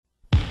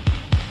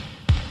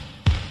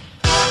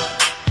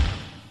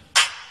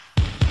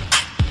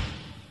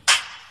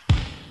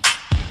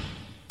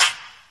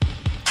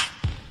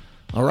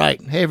All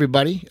right. Hey,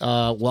 everybody.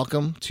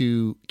 Welcome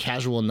to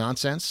Casual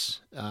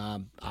Nonsense.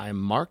 I'm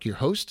Mark, your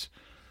host.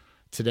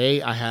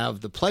 Today, I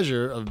have the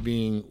pleasure of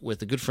being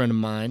with a good friend of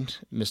mine,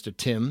 Mr.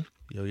 Tim.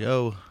 Yo,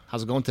 yo.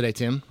 How's it going today,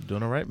 Tim?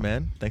 Doing all right,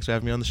 man. Thanks for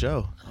having me on the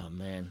show. Oh,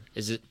 man.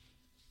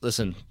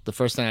 Listen, the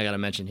first thing I got to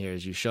mention here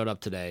is you showed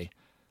up today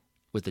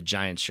with the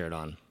Giants shirt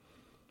on.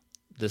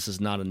 This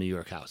is not a New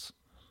York house.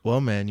 Well,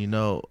 man,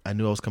 I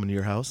knew I was coming to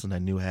your house, and I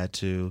knew I had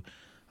to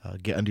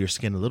get under your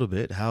skin a little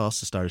bit. How else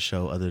to start a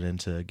show other than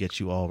to get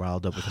you all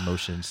riled up with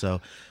emotion?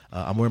 So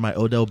I'm wearing my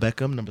Odell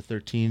Beckham, number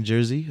 13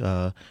 jersey,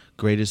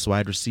 greatest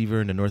wide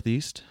receiver in the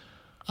Northeast.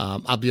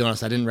 I'll be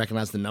honest, I didn't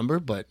recognize the number,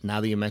 but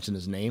now that you mentioned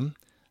his name,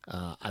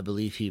 I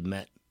believe he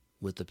met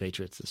with the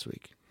Patriots this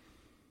week.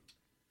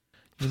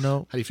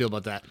 How do you feel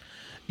about that?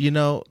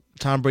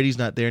 Tom Brady's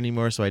not there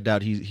anymore, so I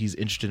doubt he's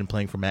interested in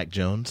playing for Mac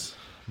Jones.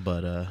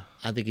 But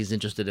I think he's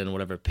interested in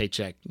whatever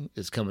paycheck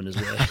is coming his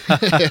way.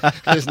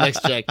 His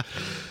next check.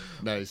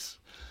 Nice.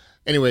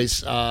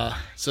 Anyways,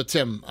 so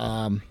Tim,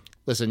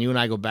 listen, you and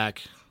I go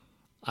back,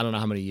 I don't know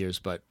how many years,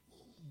 but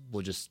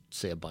we'll just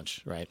say a bunch,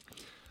 right?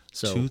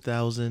 So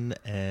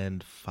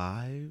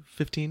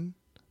 2015,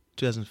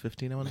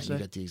 I want to say. You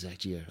got the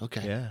exact year.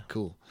 Okay. Yeah.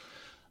 Cool.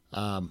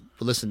 But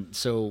listen,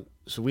 so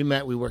we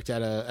met. We worked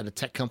at a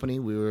tech company.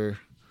 We were,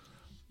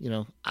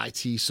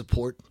 IT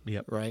support.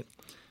 Yep. Right.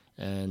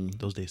 And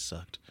Those days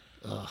sucked.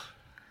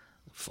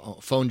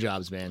 phone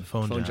jobs, man.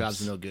 Phone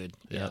jobs are no good.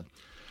 Yeah.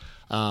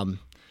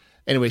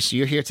 Anyway, so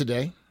you're here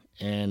today,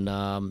 and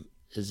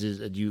is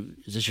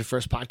this your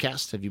first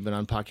podcast? Have you been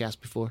on podcasts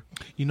before?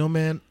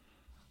 Man,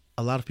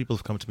 a lot of people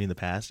have come to me in the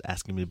past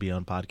asking me to be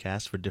on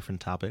podcasts for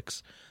different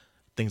topics,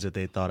 things that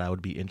they thought I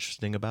would be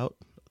interesting about,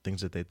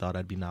 things that they thought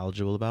I'd be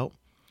knowledgeable about.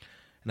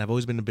 And I've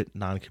always been a bit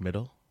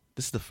non-committal.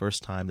 This is the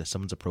first time that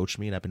someone's approached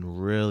me, and I've been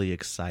really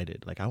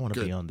excited. Like, I want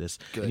to be on this.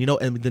 Good.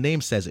 And the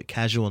name says it,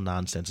 Casual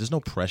Nonsense. There's no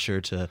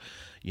pressure to,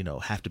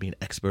 have to be an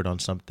expert on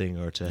something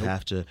or to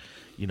have to,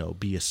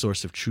 be a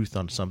source of truth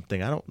on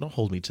something. Don't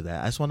hold me to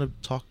that. I just want to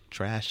talk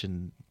trash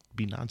and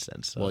be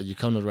nonsense. So. Well, you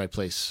come to the right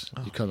place.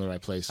 You come to the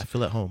right place. I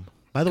feel at home.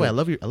 By the way, I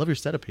love your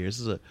setup here. This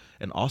is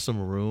an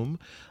awesome room.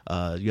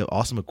 You have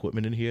awesome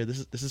equipment in here.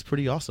 This is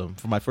pretty awesome.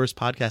 For my first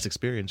podcast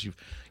experience, you've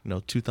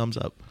 2 thumbs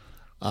up.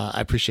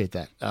 I appreciate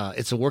that.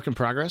 It's a work in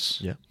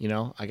progress. Yeah.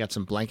 I got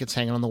some blankets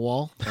hanging on the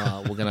wall.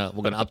 We're gonna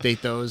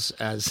update those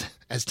as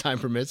time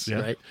permits.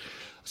 Yeah. Right.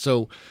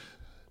 So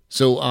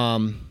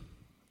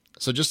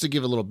just to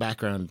give a little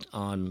background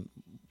on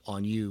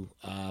you.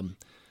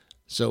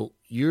 So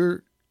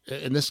you're,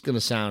 and this is gonna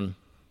sound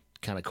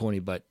kind of corny,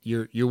 but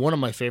you're one of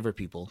my favorite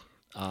people.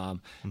 I'm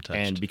touched.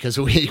 And because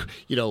we,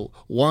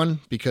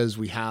 because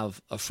we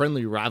have a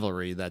friendly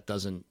rivalry that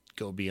doesn't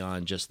go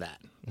beyond just that.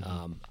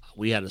 Mm-hmm.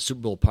 We had a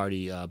Super Bowl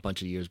party a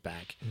bunch of years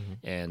back,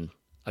 and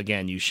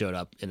again, you showed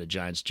up in a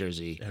Giants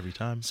jersey Every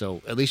time.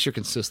 So at least you're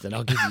consistent.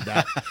 I'll give you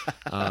that.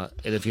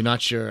 And if you're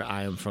not sure,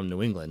 I am from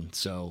New England,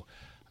 so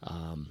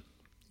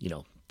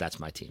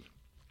that's my team.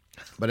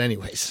 But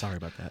anyways, Sorry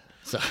about that.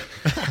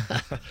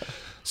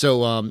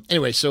 So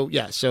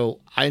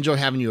I enjoy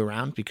having you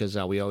around because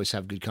we always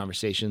have good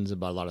conversations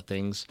about a lot of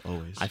things.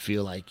 Always. I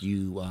feel like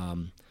you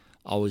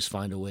always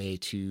find a way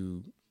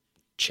to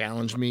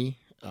challenge me,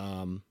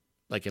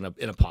 like in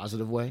a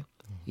positive way,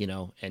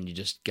 and you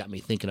just got me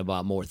thinking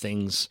about more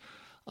things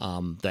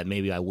that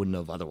maybe I wouldn't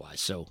have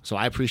otherwise. So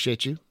I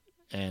appreciate you,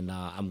 and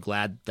I'm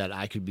glad that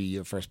I could be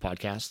your first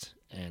podcast,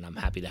 and I'm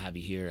happy to have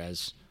you here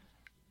as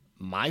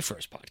my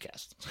first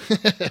podcast.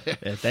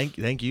 Yeah,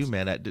 thank you,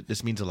 man.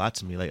 This means a lot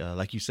to me.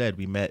 Like you said,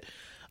 we met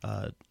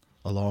a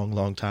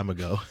long time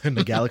ago in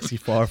the galaxy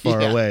far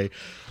away.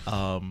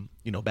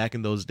 Back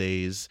in those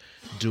days,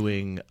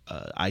 doing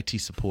IT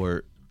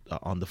support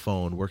on the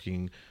phone,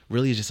 working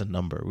really is just a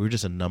number. We were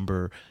just a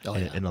number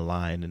in a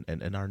line,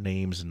 and our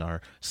names and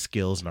our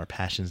skills and our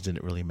passions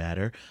didn't really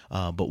matter.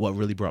 But what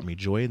really brought me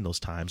joy in those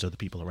times are the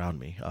people around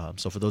me.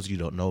 So for those of you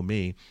who don't know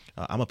me,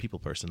 I'm a people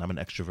person. I'm an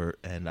extrovert,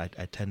 and I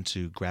tend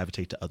to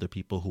gravitate to other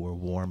people who are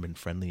warm and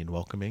friendly and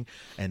welcoming.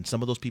 And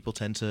some of those people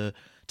tend to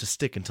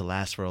stick and to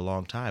last for a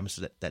long time.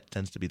 So that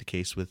tends to be the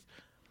case with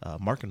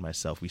Mark and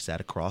myself. We sat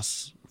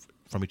across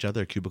from each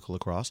other, a cubicle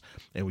across,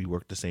 and we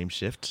worked the same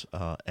shift.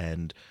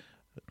 And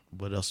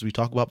what else do we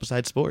talk about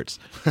besides sports?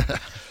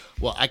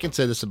 Well, I can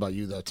say this about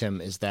you, though, Tim,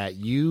 is that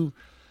it's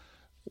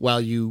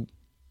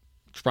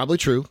probably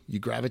true, you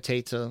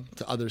gravitate to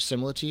others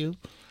similar to you.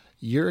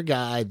 You're a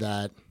guy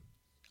that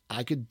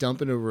I could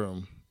dump in a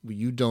room where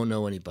you don't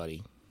know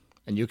anybody,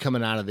 and you're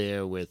coming out of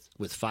there with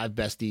 5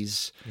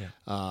 besties. Yeah.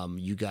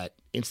 You got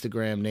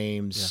Instagram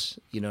names,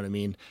 you know what I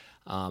mean?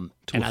 To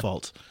a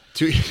fault.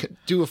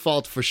 To a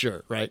fault for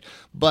sure, right?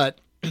 But,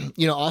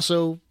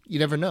 also, you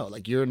never know.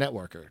 Like, you're a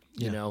networker,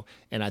 you know,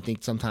 and I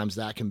think sometimes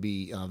that can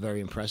be very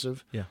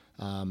impressive. Yeah.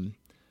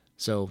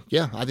 So,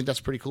 yeah, I think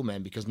that's pretty cool,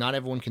 man, because not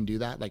everyone can do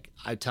that. Like,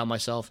 I tell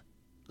myself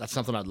that's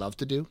something I'd love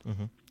to do.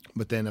 Mm-hmm.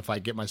 But then if I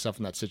get myself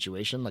in that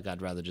situation, like,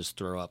 I'd rather just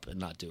throw up and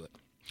not do it.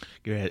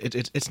 Yeah,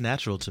 it's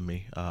natural to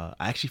me. I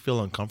actually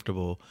feel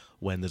uncomfortable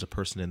when there's a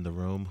person in the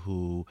room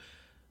who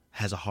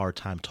has a hard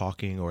time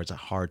talking or it's a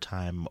hard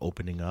time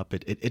opening up.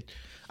 It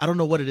I don't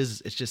know what it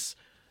is. It's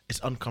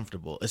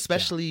uncomfortable,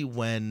 especially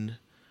when,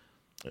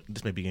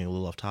 this may be getting a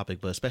little off topic,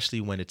 but especially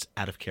when it's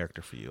out of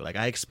character for you. Like,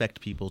 I expect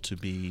people to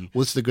be.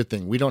 What's the good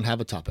thing? We don't have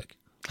a topic.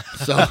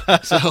 So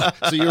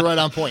you're right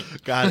on point.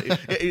 God,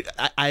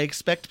 I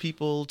expect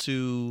people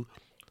to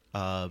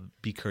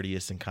be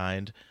courteous and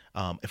kind.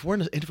 If we're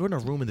in a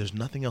room and there's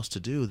nothing else to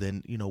do,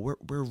 then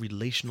we're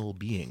relational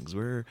beings.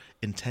 We're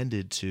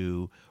intended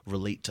to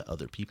relate to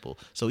other people.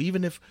 So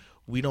even if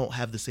we don't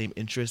have the same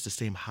interests, the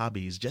same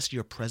hobbies, just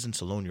your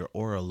presence alone, your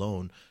aura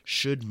alone,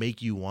 should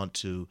make you want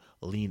to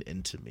lean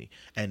into me.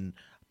 And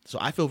so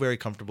I feel very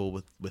comfortable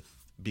with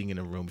being in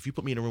a room. If you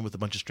put me in a room with a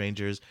bunch of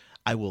strangers,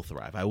 I will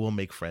thrive. I will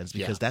make friends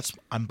because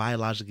I'm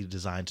biologically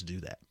designed to do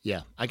that.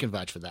 Yeah, I can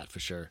vouch for that for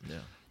sure.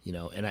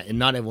 Yeah. And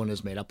not everyone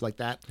is made up like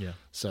that. Yeah.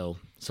 So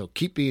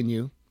keep being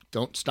you.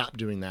 Don't stop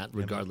doing that,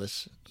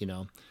 regardless.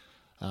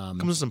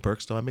 Comes with some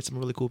perks, though. I met some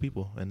really cool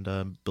people and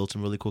built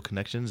some really cool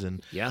connections,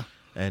 and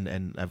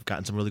I've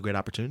gotten some really great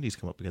opportunities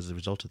come up because of the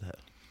result of that.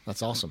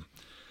 That's awesome.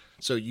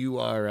 So you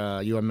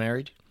are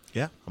married?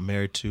 Yeah, I'm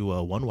married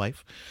to one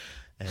wife.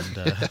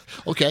 And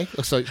okay,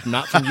 so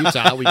not from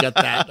Utah. We got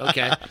that.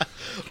 Okay,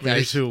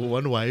 married to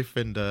one wife,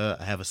 and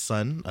I have a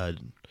son,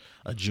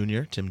 a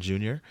junior, Tim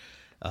Jr.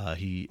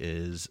 He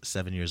is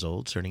 7 years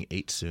old, turning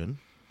 8 soon.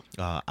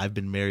 I've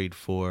been married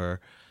for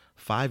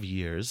 5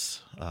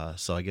 years,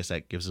 so I guess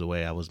that gives it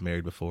away. I was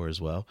married before as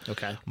well.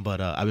 Okay,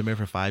 but I've been married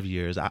for 5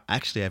 years.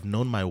 I've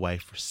known my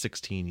wife for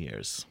 16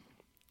 years.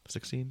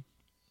 16.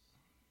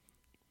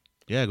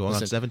 Yeah, going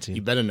on 17.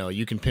 You better know.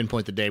 You can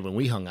pinpoint the day when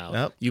we hung out.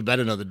 Yep. You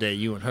better know the day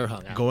you and her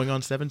hung out. Going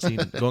on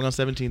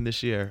 17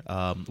 this year.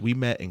 We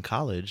met in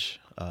college.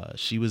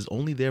 She was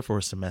only there for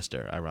a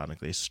semester,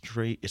 ironically.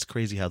 It's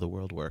crazy how the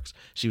world works.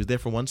 She was there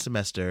for one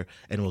semester,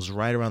 and it was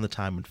right around the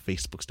time when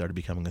Facebook started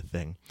becoming a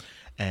thing.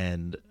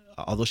 And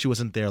although she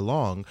wasn't there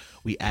long,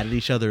 we added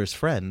each other as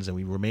friends, and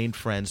we remained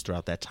friends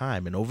throughout that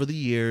time. And over the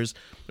years,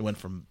 it went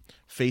from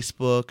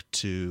Facebook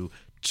to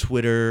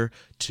Twitter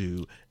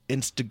to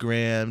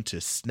Instagram to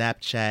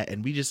Snapchat,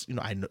 and we just,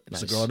 I know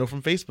it's a girl I know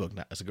from Facebook,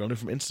 it's a girl I know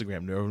from Instagram, I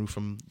know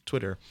from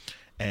Twitter.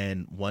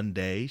 And one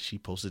day she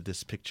posted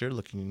this picture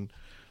looking,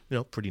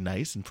 pretty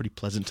nice and pretty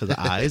pleasant to the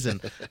eyes, and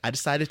I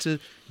decided to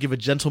give a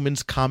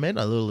gentleman's comment,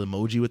 a little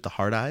emoji with the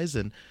heart eyes,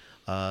 and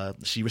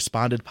she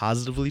responded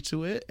positively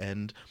to it.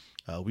 And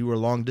we were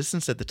long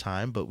distance at the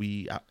time, but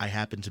I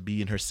happened to be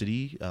in her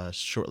city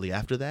shortly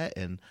after that,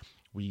 and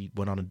we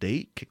went on a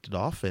date, kicked it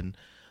off, and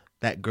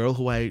that girl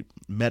who I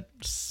met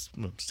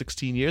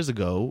 16 years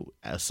ago,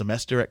 a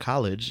semester at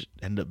college,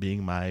 ended up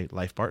being my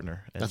life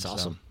partner. And that's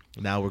awesome.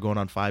 Now we're going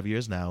on 5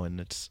 years now, and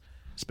it's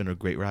been a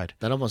great ride.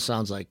 That almost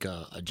sounds like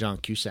a John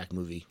Cusack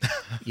movie,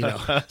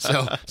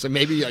 So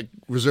maybe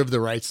reserve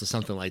the rights to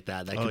something like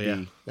that.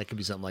 That could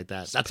be something like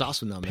that. That's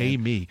awesome, though, man. Pay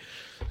me,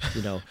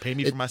 pay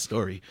me for my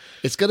story.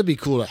 It's going to be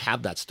cool to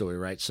have that story,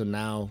 right? So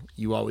now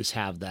you always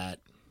have that.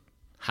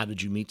 How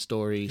did you meet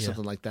story?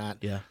 Something like that.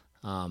 Yeah.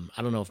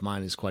 I don't know if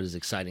mine is quite as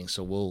exciting,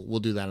 so we'll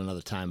do that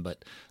another time.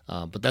 But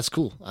that's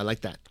cool. I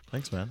like that.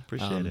 Thanks, man.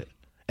 Appreciate it.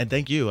 And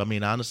thank you. I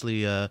mean,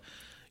 honestly,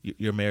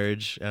 your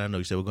marriage, and I know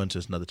you said we're going to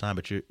this another time,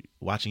 but you're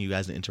watching you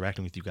guys and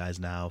interacting with you guys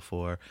now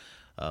for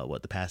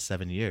the past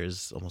 7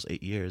 years, almost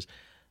 8 years.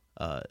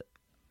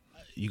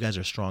 You guys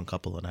are a strong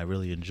couple, and I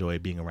really enjoy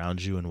being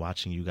around you and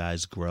watching you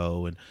guys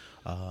grow. And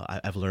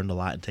I've learned a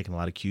lot and taken a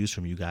lot of cues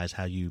from you guys,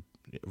 how you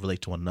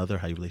relate to one another,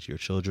 how you relate to your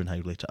children, how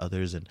you relate to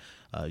others, and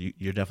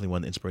you're definitely one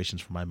of the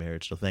inspirations for my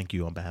marriage. So thank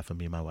you on behalf of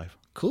me and my wife.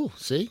 Cool.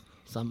 See,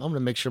 so I'm going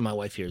to make sure my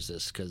wife hears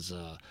this because,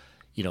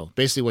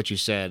 basically what you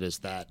said is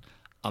that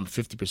I'm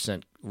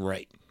 50%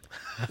 right.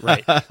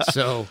 Right.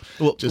 So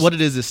what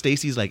it is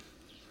Stacy's like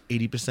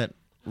 80%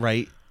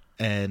 right,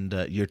 and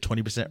you're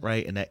 20%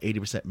 right, and that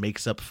 80%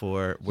 makes up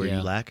for where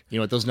you lack. You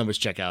know what? Those numbers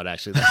check out.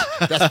 Actually,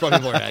 that's probably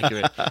more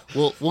accurate.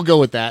 We'll go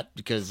with that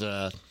because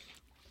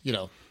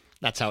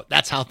that's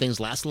how things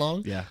last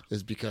long. Yeah,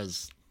 is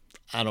because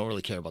I don't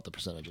really care about the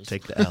percentages.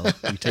 Take the L.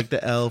 You take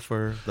the L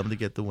for them to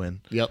get the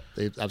win. Yep,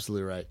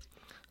 absolutely right.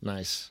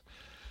 Nice.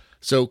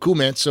 So cool,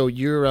 man. So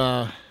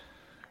you're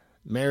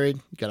married.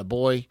 You got a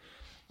boy.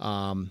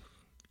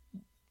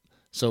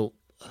 So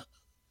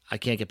I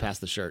can't get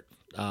past the shirt.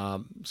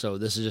 So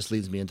this just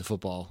leads me into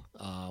football.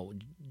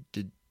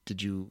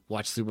 Did you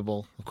watch Super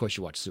Bowl? Of course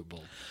you watched Super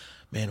Bowl.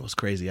 Man, it was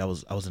crazy. I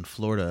was in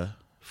Florida,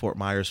 Fort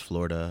Myers,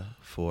 Florida,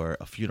 for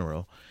a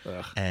funeral,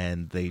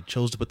 and they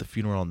chose to put the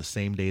funeral on the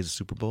same day as the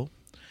Super Bowl.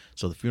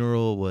 So the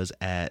funeral was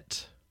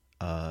at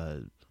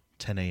 10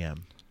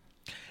 a.m.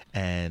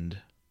 and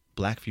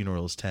black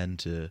funerals tend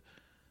to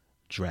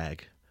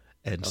drag.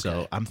 And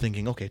so I'm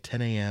thinking, okay,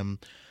 10 a.m.,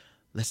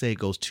 let's say it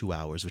goes 2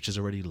 hours, which is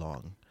already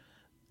long.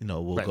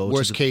 We'll go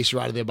worst case,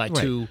 you're out of there by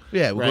 2.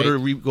 Yeah, we'll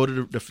go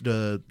to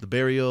the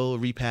burial,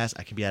 repast.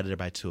 I can be out of there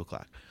by 2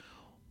 o'clock.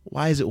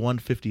 Why is it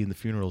 1:50 and the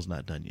funeral's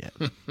not done yet?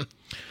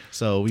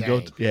 So we go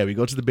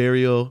to the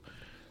burial,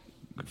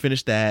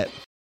 finish that,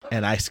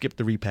 and I skip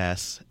the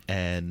repast,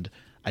 and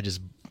I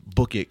just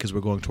book it because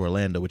we're going to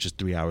Orlando, which is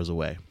 3 hours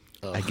away.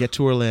 I get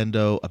to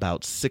Orlando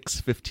about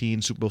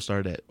 6:15. Super Bowl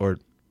started at, or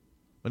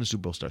when does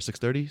Super Bowl start?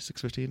 6:30,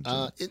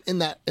 6:15. In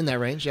that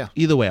range, yeah.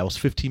 Either way, I was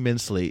 15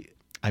 minutes late.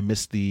 I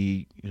missed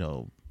the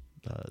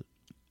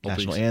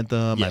national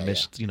anthem. Yeah, I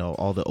missed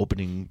all the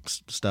opening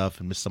stuff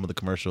and missed some of the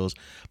commercials.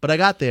 But I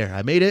got there.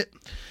 I made it,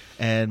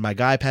 and my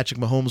guy Patrick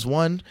Mahomes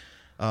won.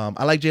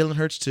 I like Jalen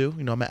Hurts too.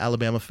 I'm an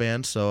Alabama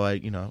fan, so I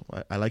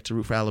like to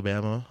root for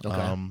Alabama.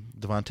 Okay.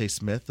 Devontae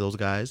Smith, those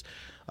guys.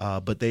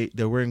 But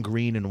they're wearing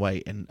green and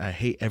white, and I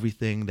hate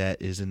everything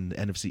that is in the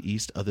NFC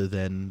East other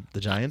than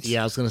the Giants.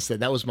 Yeah, I was gonna say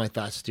that was my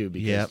thoughts too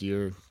because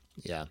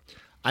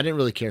I didn't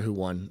really care who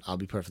won. I'll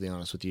be perfectly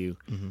honest with you.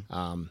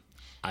 Mm-hmm.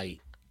 I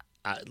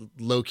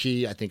low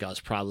key, I think I was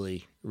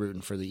probably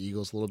rooting for the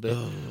Eagles a little bit,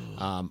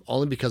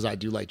 only because I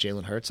do like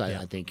Jalen Hurts.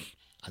 I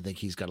think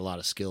he's got a lot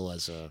of skill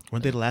as a.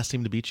 Weren't they the last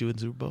team to beat you in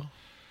Super Bowl?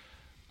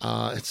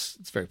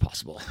 It's very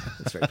possible.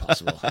 It's very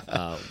possible.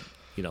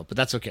 But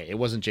that's okay. It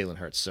wasn't Jalen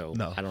Hurts, so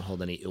no. I don't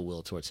hold any ill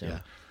will towards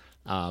him.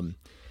 Yeah.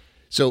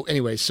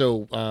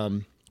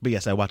 But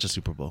yes, I watched the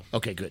Super Bowl.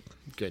 Okay, good.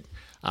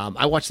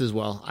 I watched it as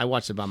well. I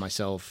watched it by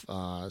myself.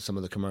 Some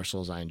of the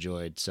commercials I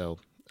enjoyed, so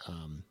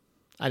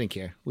I didn't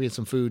care. We had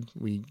some food.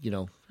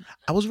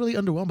 I was really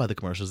underwhelmed by the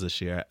commercials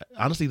this year.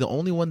 Honestly, the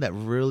only one that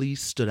really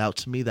stood out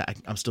to me that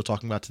I'm still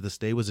talking about to this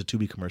day was a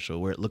Tubi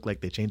commercial where it looked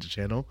like they changed the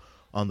channel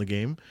on the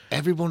game.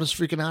 Everyone was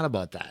freaking out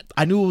about that.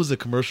 I knew it was a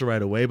commercial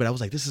right away, but I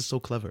was like, this is so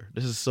clever.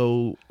 This is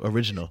so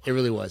original. It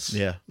really was.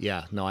 Yeah.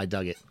 Yeah. No, I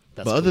dug it.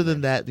 But other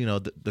than that,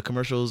 the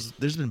commercials,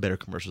 there's been better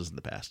commercials in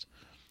the past.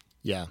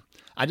 Yeah.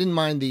 I didn't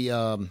mind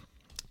the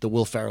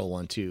Will Ferrell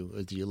one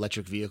too, the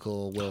electric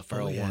vehicle Will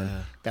Ferrell one.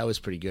 That was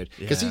pretty good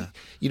because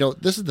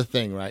this is the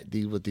thing, right?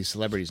 With these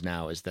celebrities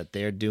now is that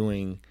they're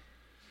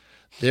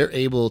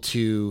able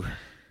to,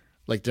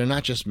 like, they're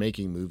not just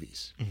making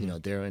movies. Mm-hmm.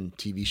 They're in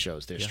TV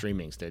shows, they're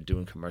streamings, they're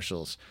doing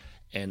commercials,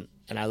 and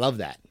I love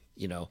that.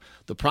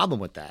 The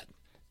problem with that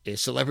is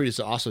celebrities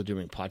are also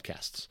doing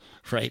podcasts,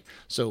 right?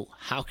 So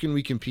how can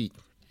we compete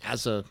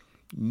as a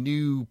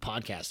new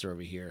podcaster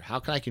over here? How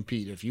can I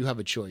compete if you have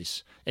a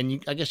choice?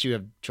 And I guess you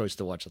have choice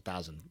to listen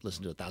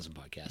to 1,000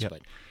 podcasts. Yep.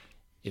 But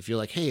if you're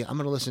like, hey, I'm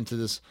going to listen to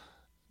this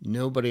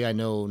nobody I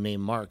know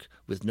named Mark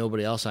with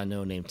nobody else I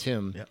know named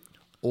Tim, yep.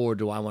 Or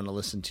do I want to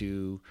listen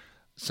to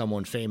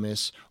someone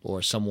famous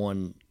or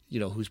someone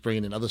who's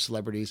bringing in other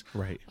celebrities?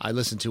 Right. I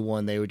listened to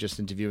one, they were just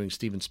interviewing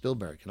Steven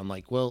Spielberg, and I'm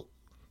like, well,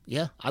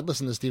 yeah, I'd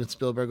listen to Steven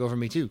Spielberg over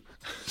me too.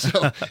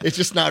 So it's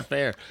just not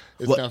fair.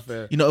 It's not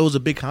fair. It was a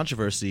big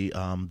controversy.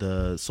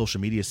 The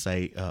social media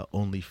site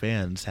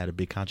OnlyFans had a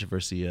big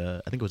controversy.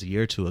 I think it was a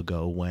year or two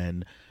ago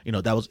when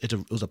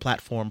it was a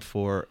platform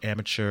for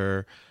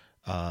amateur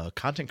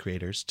content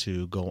creators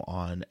to go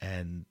on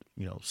and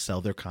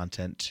sell their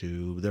content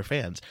to their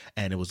fans,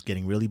 and it was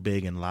getting really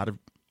big, and a lot of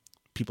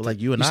people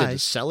like you and said to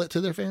sell it to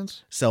their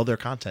fans, sell their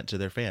content to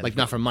their fans, like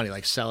not for money,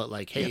 like sell it,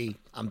 like, hey,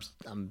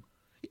 yeah.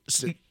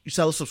 You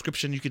sell a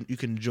subscription. You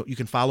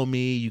can follow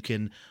me. You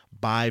can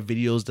buy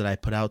videos that I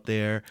put out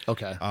there.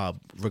 Okay.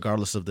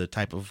 Regardless of the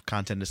type of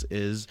content this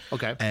is.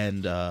 Okay.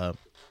 And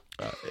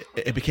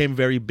it became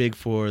very big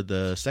for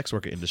the sex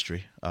worker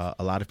industry.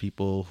 A lot of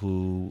people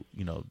who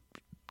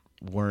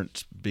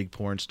weren't big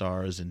porn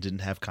stars and didn't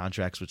have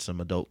contracts with some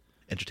adult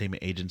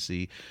entertainment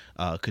agency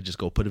could just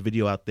go put a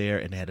video out there,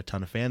 and they had a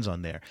ton of fans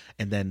on there.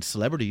 And then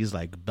celebrities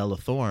like Bella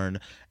Thorne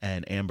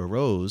and Amber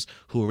Rose,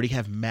 who already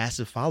have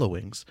massive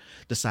followings,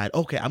 decide,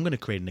 okay, I'm going to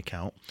create an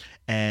account.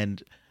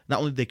 And not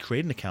only did they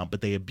create an account,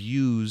 but they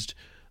abused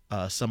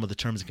some of the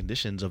terms and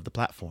conditions of the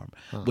platform,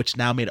 which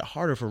now made it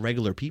harder for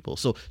regular people.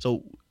 So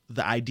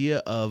the idea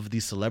of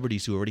these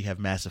celebrities who already have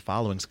massive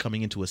followings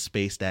coming into a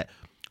space that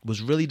was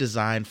really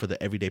designed for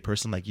the everyday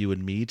person like you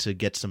and me to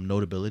get some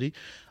notability,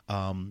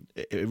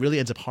 it really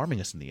ends up harming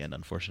us in the end,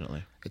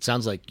 unfortunately. It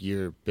sounds like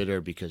you're bitter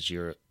because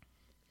your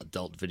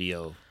adult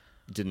video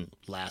didn't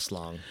last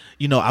long.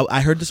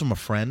 I heard this from a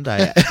friend.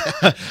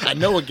 I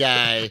know a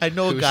guy. I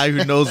know a guy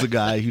who knows a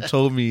guy who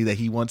told me that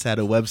he once had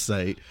a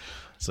website.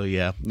 So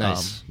yeah,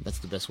 nice. That's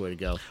the best way to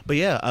go. But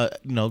yeah,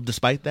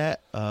 despite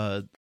that,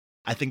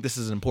 I think this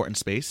is an important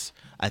space.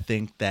 I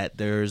think that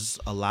there's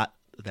a lot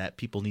that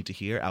people need to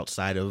hear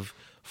outside of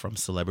from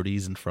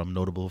celebrities and from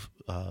notable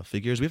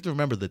figures. We have to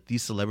remember that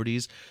these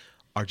celebrities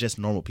are just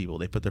normal people.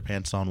 They put their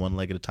pants on one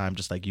leg at a time,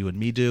 just like you and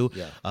me do.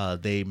 Yeah.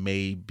 They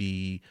may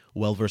be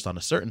well-versed on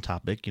a certain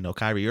topic.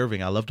 Kyrie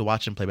Irving, I love to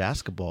watch him play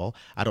basketball.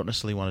 I don't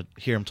necessarily want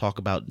to hear him talk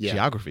about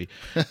geography.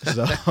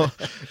 So,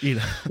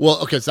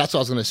 Well, okay, so that's what I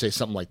was going to say,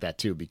 something like that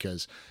too,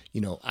 because,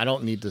 I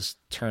don't need to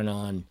turn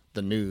on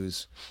the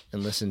news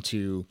and listen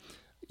to,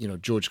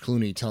 George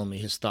Clooney telling me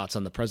his thoughts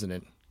on the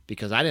president,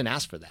 because I didn't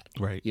ask for that.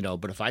 Right.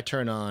 But if I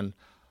turn on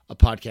a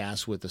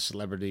podcast with a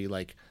celebrity,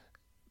 like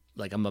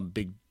I'm a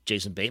big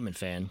Jason Bateman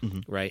fan,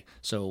 mm-hmm. right?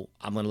 So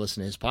I'm going to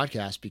listen to his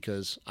podcast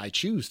because I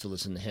choose to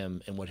listen to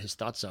him and what his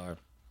thoughts are,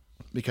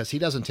 because he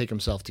doesn't take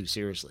himself too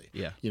seriously.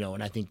 Yeah.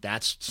 And I think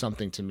that's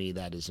something to me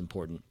that is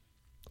important.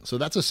 So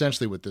that's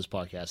essentially what this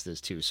podcast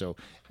is too. So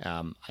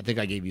I think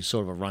I gave you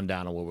sort of a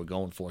rundown of what we're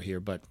going for here,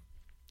 but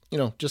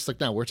just like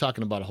now we're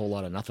talking about a whole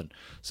lot of nothing.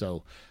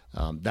 So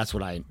that's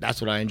what I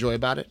enjoy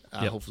about it.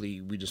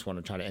 Hopefully we just want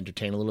to try to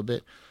entertain a little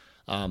bit.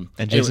 And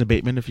Jason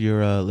Bateman, if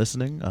you're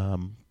listening,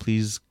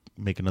 please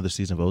make another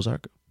season of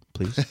Ozark,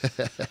 please.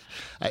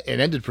 It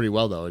ended pretty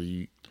well though.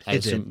 I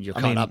assume you're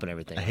caught up and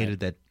everything. I hated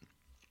that.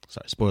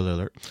 Sorry, spoiler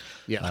alert.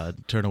 Yeah.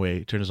 Turn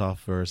us off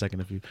for a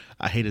second.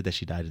 I hated that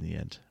she died in the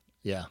end.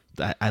 Yeah.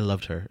 I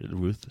loved her,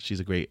 Ruth. She's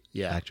a great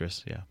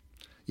actress. Yeah.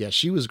 Yeah,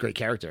 she was a great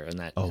character in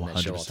that, in that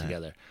show 100%.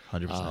 altogether.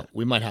 100%.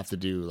 We might have to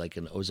do like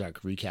an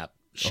Ozark recap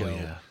show.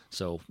 yeah.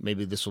 So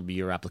maybe this will be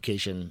your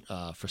application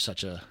for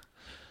such a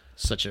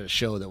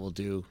show that we'll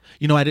do.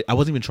 I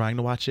wasn't even trying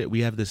to watch it.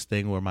 We have this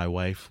thing where my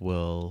wife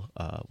will.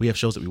 We have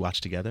shows that we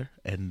watch together,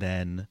 and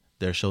then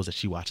there are shows that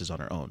she watches on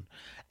her own.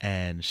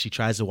 And she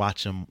tries to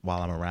watch them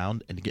while I'm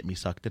around and to get me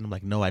sucked in. I'm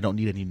like, no, I don't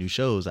need any new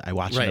shows. I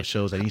watch enough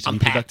shows. I need to be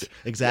productive.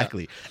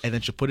 Exactly. Yeah. And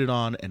then she'll put it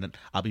on, and then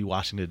I'll be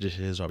washing the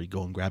dishes, or I'll be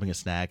going grabbing a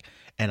snack,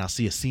 and I'll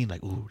see a scene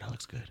like, ooh, that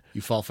looks good.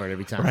 You fall for it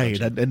every time. Right.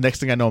 And next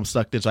thing I know, I'm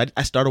sucked in. So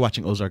I started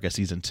watching Ozark at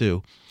season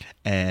 2,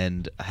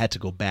 and I had to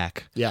go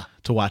back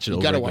to watch it over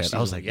again. I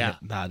was like,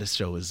 nah, this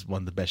show is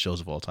one of the best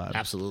shows of all time.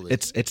 Absolutely.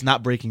 It's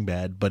not Breaking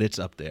Bad, but it's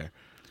up there.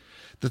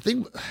 The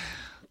thing...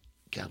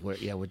 God,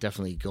 we're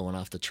definitely going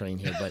off the train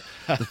here. But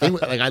the thing,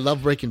 I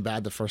love Breaking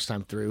Bad the first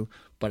time through,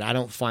 but I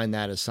don't find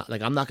that as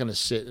I'm not going to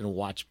sit and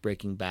watch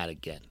Breaking Bad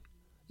again.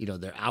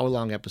 They're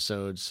hour-long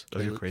episodes. Oh,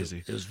 you're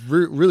crazy. It was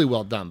really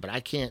well done, but I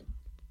can't.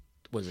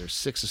 Was there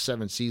 6 or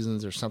 7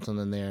 seasons or something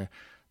in there?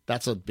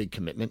 That's a big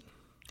commitment.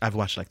 I've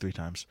watched like 3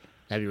 times.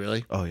 Have you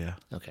really? Oh yeah.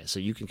 Okay, so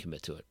you can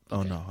commit to it.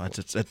 Okay. Oh no,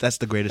 that's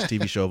the greatest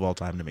TV show of all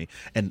time to me.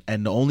 And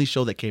the only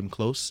show that came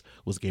close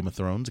was Game of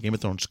Thrones. Game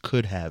of Thrones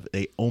could have.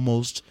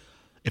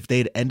 If they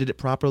had ended it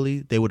properly,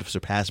 they would have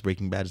surpassed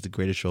Breaking Bad as the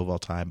greatest show of all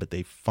time, but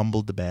they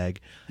fumbled the bag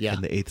in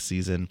the 8th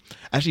season.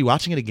 Actually,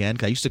 watching it again,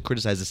 because I used to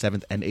criticize the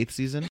 7th and 8th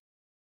season,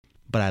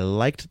 but I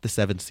liked the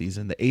 7th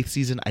season. The 8th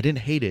season, I didn't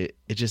hate it.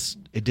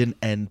 It didn't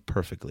end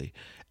perfectly.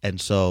 And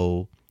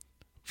so,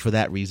 for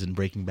that reason,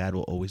 Breaking Bad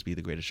will always be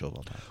the greatest show of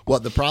all time. Well,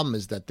 the problem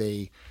is that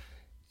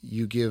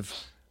you give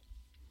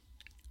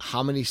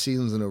how many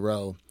seasons in a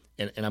row,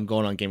 and I'm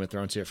going on Game of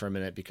Thrones here for a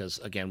minute because,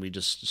 again, we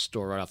just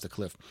store right off the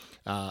cliff.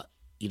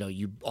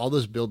 All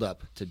this build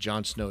up to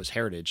Jon Snow's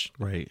heritage,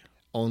 right?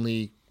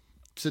 Only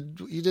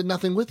you did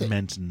nothing with it.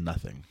 Meant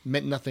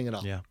nothing at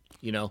all. Yeah.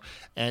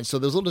 And so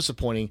there's a little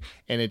disappointing.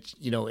 And it's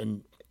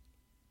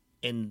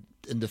in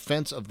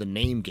defense of the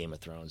name Game of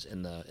Thrones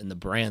and the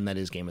brand that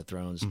is Game of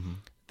Thrones,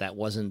 that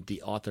wasn't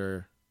the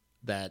author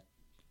that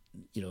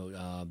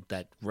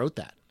that wrote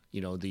that.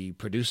 The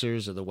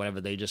producers or the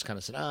whatever, they just kind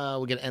of said,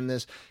 we're going to end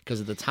this.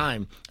 Because at the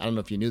time, I don't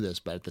know if you knew this,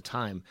 but at the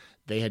time,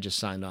 they had just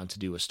signed on to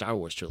do a Star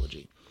Wars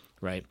trilogy,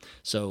 right?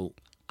 So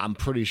I'm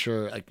pretty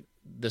sure,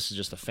 this is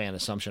just a fan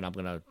assumption. I'm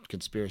going to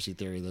conspiracy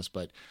theory this,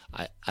 but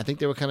I think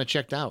they were kind of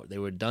checked out. They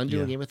were done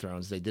doing Game of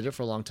Thrones. They did it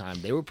for a long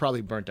time. They were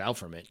probably burnt out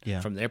from it,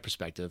 from their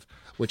perspective,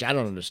 which I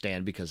don't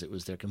understand because it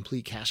was their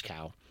complete cash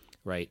cow,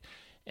 right?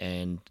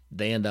 And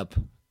they end up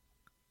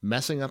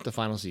messing up the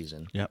final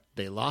season. Yep.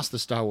 They lost the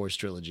Star Wars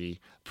trilogy,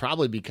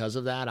 probably because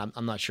of that.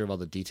 I'm not sure of all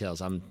the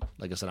details.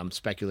 Like I said, I'm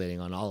speculating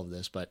on all of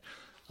this, but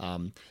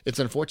it's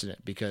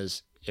unfortunate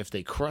because if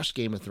they crushed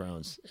Game of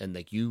Thrones and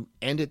you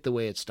end it the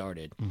way it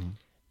started,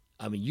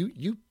 I mean,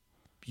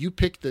 you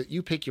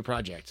pick your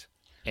project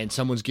and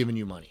someone's giving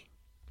you money.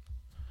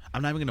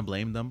 I'm not even going to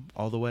blame them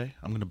all the way.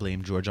 I'm going to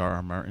blame George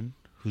R.R. Martin,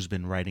 who's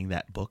been writing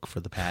that book for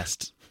the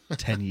past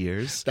 10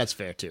 years. That's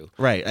fair too.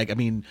 Right.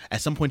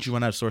 At some point you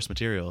run out of source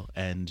material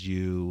and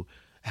you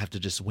have to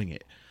just wing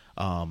it.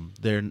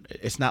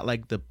 It's not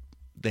like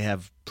they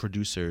have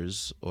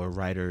producers or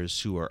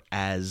writers who are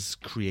as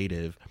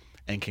creative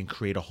and can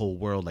create a whole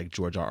world like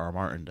George R.R.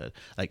 Martin did.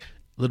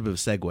 A little bit of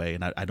a segue,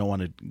 and I don't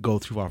want to go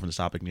too far from this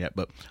topic yet,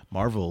 but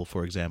Marvel,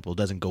 for example,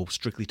 doesn't go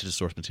strictly to the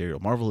source material.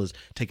 Marvel is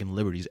taking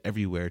liberties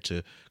everywhere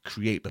to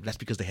create, but that's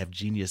because they have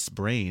genius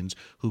brains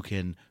who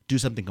can do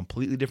something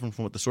completely different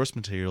from what the source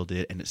material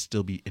did, and it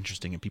still be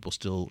interesting, and people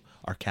still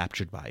are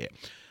captured by it.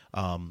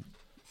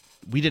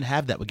 We didn't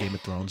have that with Game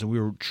of Thrones, and we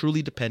were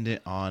truly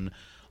dependent on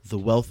the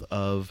wealth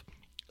of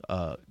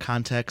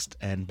context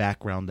and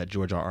background that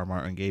George R.R.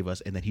 Martin gave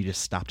us, and then he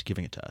just stopped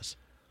giving it to us.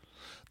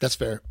 That's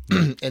fair.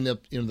 And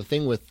the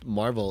thing with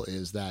Marvel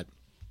is that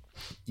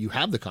you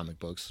have the comic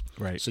books,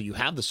 right? So you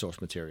have the source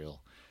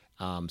material.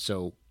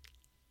 So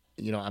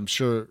I'm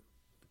sure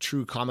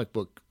true comic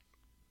book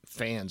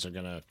fans are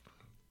gonna,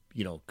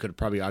 could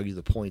probably argue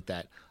the point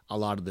that a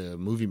lot of the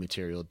movie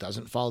material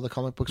doesn't follow the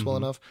comic books well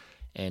enough.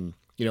 And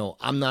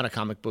I'm not a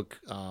comic book.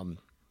 I'm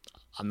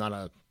not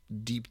a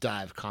deep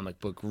dive comic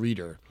book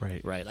reader,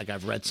 right? Like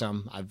I've read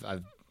some. I've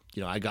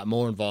I got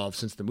more involved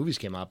since the movies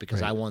came out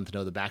because I wanted to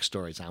know the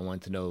backstories. I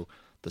wanted to know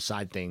the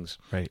side things.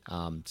 Right.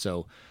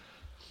 So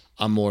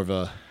I'm more of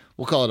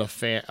we'll call it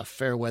a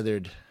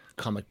fair-weathered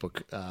comic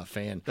book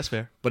fan. That's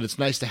fair. But it's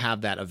nice to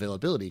have that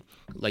availability.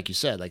 Like you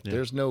said,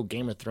 there's no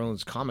Game of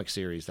Thrones comic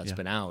series that's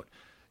been out,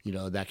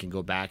 that can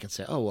go back and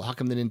say, oh, well, how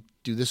come they didn't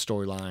do this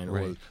storyline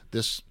or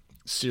this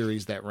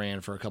series that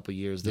ran for a couple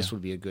years. This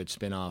would be a good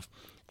spinoff,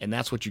 and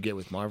that's what you get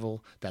with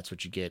Marvel. That's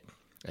what you get,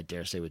 I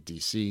dare say, with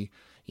DC.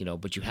 You know,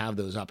 but you have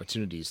those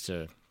opportunities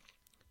to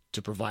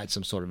provide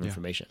some sort of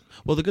information.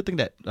 Well, the good thing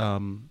that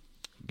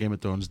Game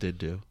of Thrones did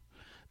do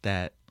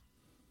that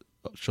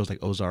shows like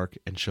Ozark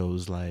and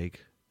shows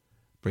like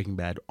Breaking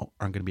Bad aren't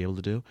going to be able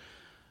to do.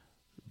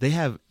 They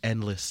have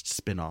endless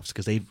spin-offs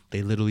because they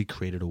literally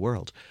created a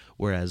world.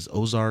 Whereas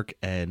Ozark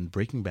and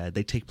Breaking Bad,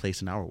 they take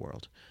place in our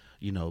world.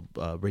 You know,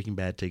 Breaking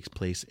Bad takes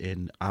place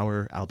in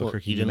our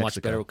Albuquerque, You didn't New watch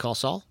Mexico. Better Call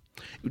Saul?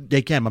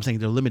 They can. I'm saying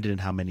they're limited in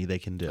how many they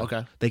can do.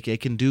 Okay. They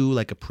can do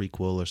like a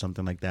prequel or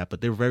something like that,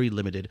 but they're very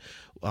limited.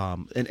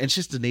 And it's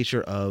just the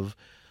nature of,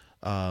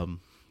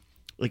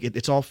 like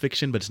it's all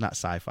fiction, but it's not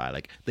sci-fi.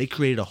 Like they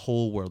created a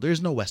whole world.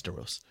 There's no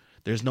Westeros.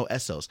 There's no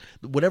Essos.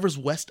 Whatever's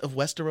west of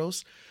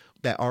Westeros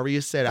that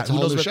Arya said. That's a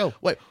whole new show.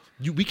 Wait,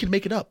 we can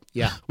make it up.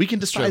 Yeah, we can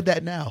decide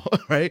that now,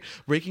 right?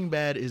 Breaking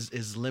Bad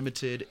is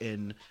limited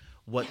in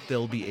what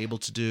they'll be able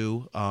to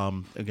do.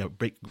 Again,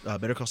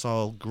 Better Call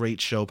Saul,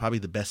 great show, probably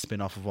the best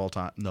spinoff of all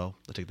time. No,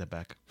 I take that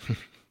back.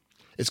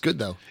 It's good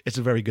though. It's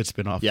a very good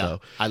spinoff, Yeah,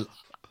 though. I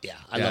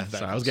love that.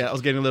 Sorry, I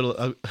was getting a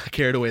little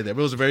carried away there,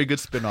 but it was a very good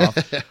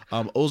spinoff.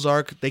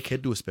 Ozark, they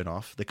could do a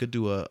spinoff. They could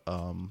do a.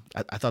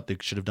 I thought they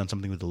should have done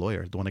something with the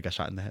lawyer, the one that got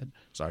shot in the head.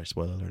 Sorry,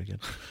 spoiler alert again.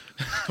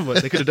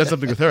 But they could have done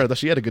something with her. I thought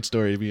she had a good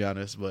story, to be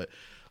honest. But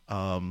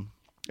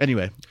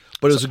anyway,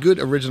 but it was a good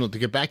original. To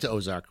get back to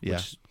Ozark,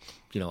 which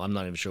Yeah. I'm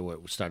not even sure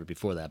what started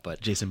before that,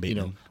 but Jason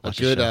Bateman. a Watch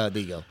the good. show.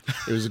 There you go.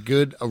 It was a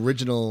good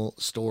original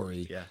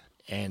story. Yeah.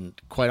 And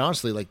quite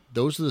honestly, like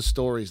those are the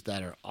stories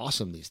that are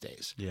awesome these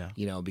days. Yeah.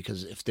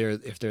 Because if they're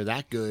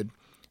that good,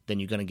 then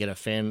you're going to get a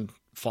fan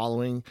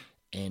following,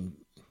 and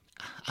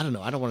I don't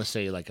know. I don't want to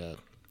say like a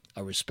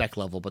respect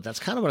level, but that's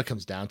kind of what it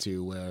comes down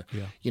to. Where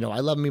I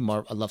love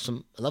I love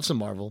some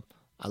Marvel.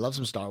 I love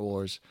some Star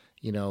Wars.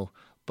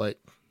 But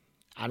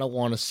I don't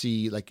want to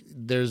see like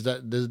there is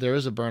a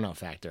burnout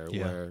factor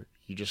where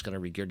you're just going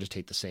to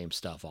regurgitate the same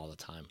stuff all the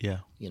time. Yeah.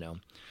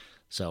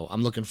 So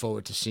I'm looking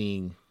forward to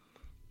seeing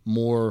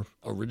more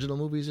original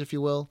movies, if you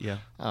will. Yeah.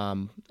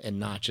 And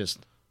not just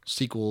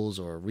sequels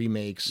or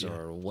remakes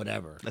or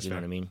whatever. That's you know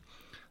fair. what I mean?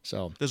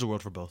 So There's a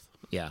world for both.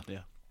 yeah.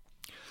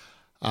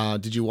 Yeah.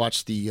 Did you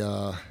watch the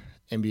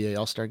NBA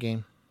All-Star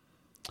game?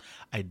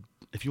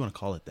 If you want to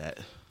call it that,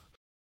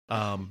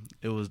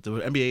 there were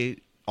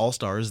NBA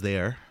All-Stars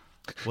there.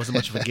 It wasn't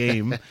much of a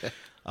game.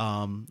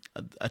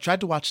 I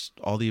tried to watch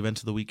all the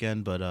events of the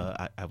weekend, but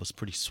I was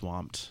pretty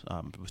swamped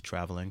with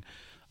traveling.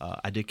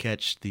 I did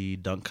catch the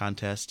dunk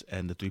contest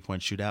and the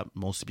three-point shootout,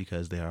 mostly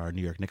because they are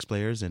New York Knicks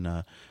players.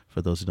 And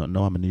for those who don't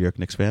know, I'm a New York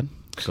Knicks fan.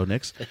 Go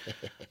Knicks.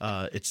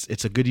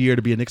 It's a good year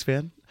to be a Knicks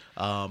fan.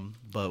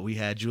 But we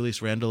had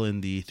Julius Randle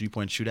in the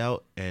three-point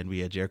shootout, and we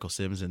had Jericho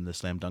Sims in the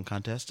slam dunk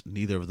contest.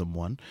 Neither of them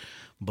won.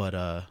 But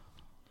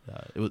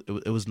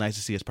it was nice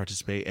to see us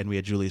participate. And we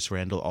had Julius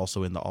Randle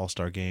also in the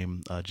All-Star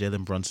game.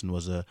 Jalen Brunson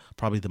was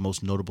probably the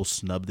most notable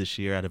snub this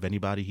year out of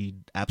anybody. He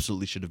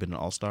absolutely should have been an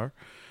All-Star.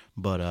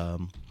 But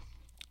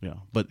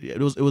but it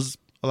was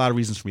a lot of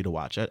reasons for me to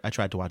watch. I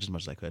tried to watch as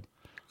much as I could.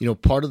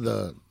 Part of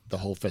the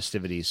whole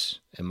festivities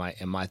and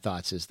my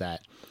thoughts is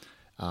that,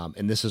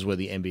 and this is where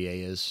the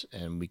NBA is,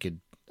 and we could,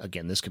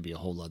 again, this could be a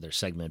whole other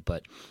segment,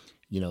 but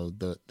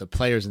the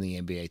players in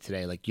the NBA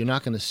today, like you're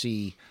not going to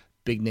see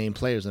big name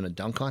players in a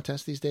dunk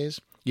contest these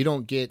days. You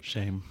don't get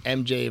Shame.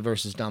 MJ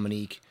versus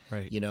Dominique,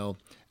 Right.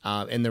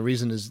 And the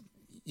reason is,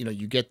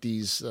 you get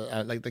these,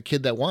 like the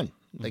kid that won,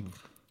 like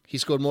he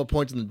scored more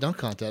points in the dunk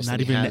contest. Not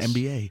than he even in has-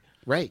 the NBA.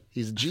 Right.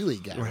 He's a G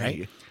League guy, right?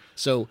 Right.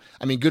 So,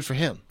 I mean, good for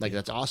him. Like,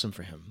 that's awesome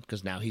for him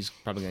because now he's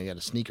probably going to get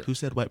a sneaker. Who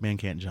said white man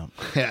can't jump?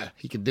 Yeah,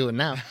 he can do it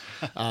now.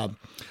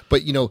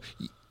 But,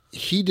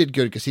 he did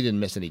good because he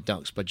didn't miss any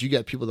dunks. But you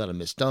get people that have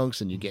missed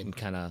dunks and you're getting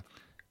kind of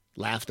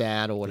laughed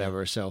at or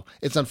whatever. So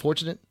it's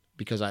unfortunate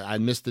because I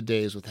missed the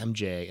days with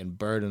MJ and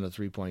Bird in the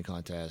three-point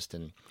contest.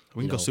 And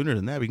We can go sooner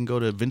than that. We can go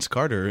to Vince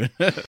Carter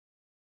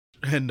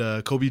and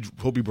Kobe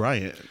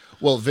Bryant.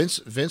 Well,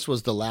 Vince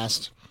was the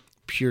last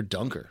pure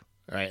dunker,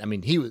 right? I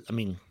mean,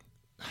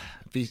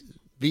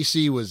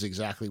 VC was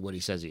exactly what he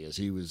says he is.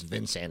 He was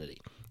Vinsanity.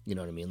 You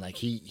know what I mean? Like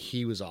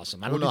he was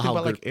awesome. I don't What do know you think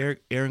how about good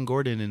like Aaron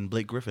Gordon and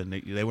Blake Griffin?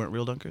 They weren't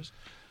real dunkers.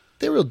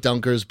 they were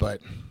dunkers,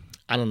 but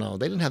I don't know.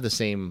 They didn't have the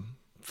same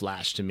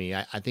flash to me.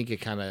 I think it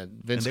kind of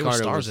Vince And they Carter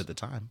were stars was at the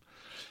time.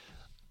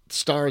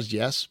 stars,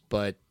 yes,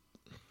 but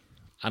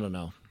I don't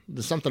know.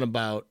 There's something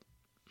about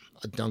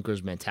a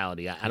dunker's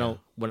mentality. I don't.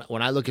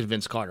 When I look at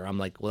Vince Carter, I'm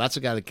like, well, that's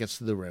a guy that gets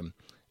to the rim,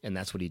 and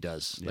that's what he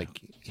does. Yeah.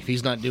 Like if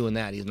he's not doing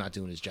that, he's not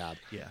doing his job.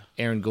 Yeah.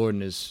 Aaron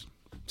Gordon is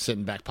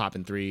sitting back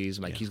popping threes.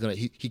 Like he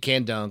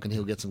can dunk and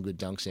he'll get some good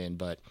dunks in,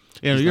 but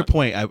You know, he's your not-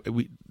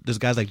 point. There's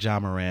guys like Ja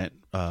Morant,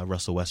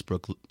 Russell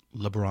Westbrook,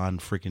 LeBron,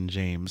 freaking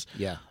James.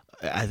 Yeah.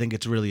 I think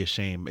it's really a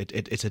shame.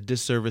 It's a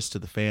disservice to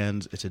the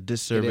fans. It's a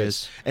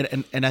disservice,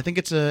 It and I think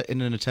it's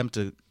in an attempt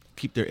to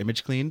keep their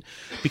image clean,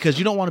 because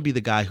you don't want to be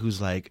the guy who's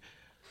like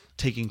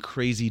taking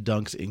crazy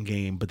dunks in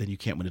game, but then you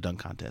can't win a dunk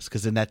contest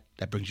because then that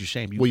brings you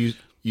shame. Well,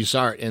 you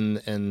saw it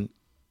in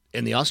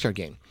in the All-Star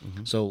game.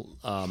 So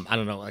I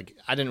don't know. Like,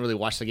 I didn't really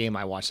watch the game.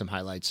 I watched some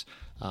highlights.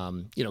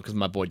 Because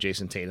my boy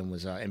Jason Tatum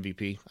was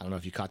MVP. I don't know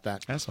if you caught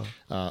that. I saw.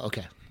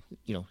 Okay.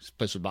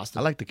 Plays for Boston.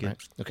 I like the kid.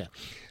 Right? Okay.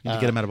 You need to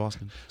get him out of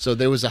Boston. So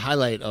there was a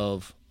highlight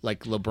of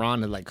like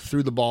LeBron had like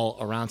threw the ball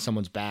around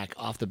someone's back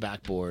off the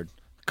backboard,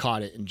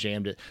 caught it and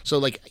jammed it. So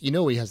like he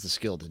has the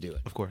skill to do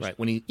it. Of course. Right.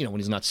 When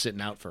he's not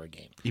sitting out for a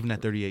game. Even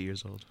at 38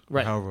 years old.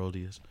 Right. However old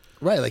he is.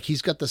 Right. Like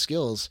he's got the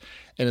skills,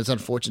 and it's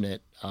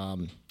unfortunate.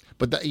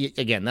 But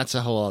again, that's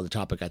a whole other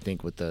topic, I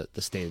think, with the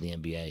state of the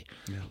NBA.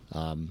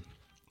 Yeah.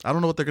 I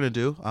don't know what they're gonna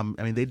do. I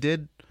mean,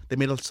 they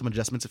made some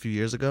adjustments a few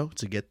years ago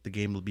to get the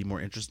game to be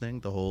more interesting.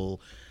 The whole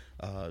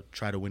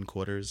try to win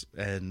quarters,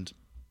 and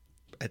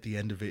at the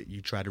end of it,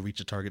 you try to reach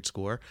a target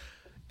score.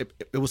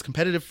 It was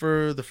competitive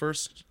for the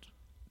first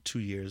 2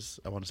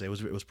 years. I want to say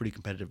it was pretty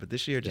competitive, but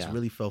this year it just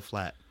really fell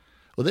flat.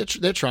 Well,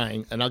 they're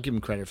trying, and I'll give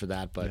them credit for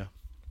that. But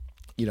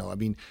I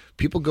mean,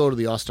 people go to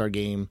the All-Star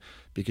game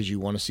because you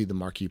want to see the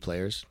marquee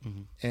players,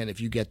 and if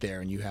you get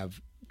there and you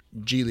have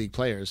G League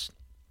players.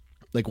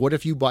 Like, what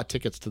if you bought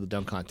tickets to the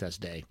dunk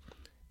contest day,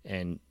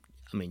 and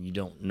I mean, you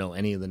don't know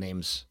any of the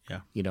names?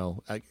 Yeah.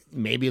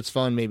 Maybe it's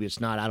fun, maybe it's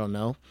not. I don't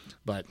know,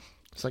 but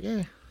it's like,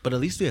 But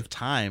at least they have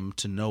time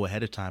to know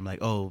ahead of time. Like,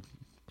 oh,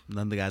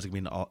 none of the guys are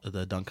going to be in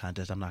the dunk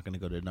contest. I'm not going to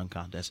go to the dunk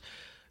contest.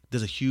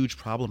 There's a huge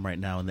problem right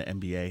now in the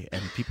NBA,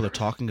 and people are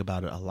talking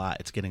about it a lot.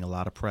 It's getting a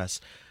lot of press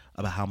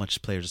about how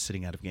much players are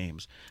sitting out of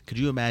games. Could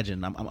you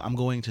imagine? I'm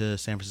going to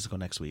San Francisco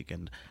next week,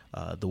 and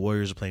the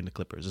Warriors are playing the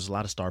Clippers. There's a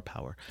lot of star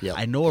power. Yep.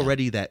 I know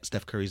already that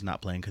Steph Curry's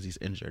not playing because he's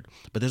injured,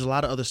 but there's a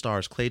lot of other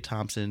stars: Klay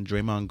Thompson,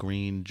 Draymond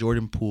Green,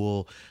 Jordan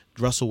Poole,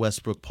 Russell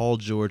Westbrook, Paul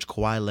George,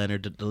 Kawhi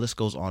Leonard. The list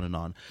goes on and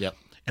on. Yep.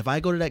 If I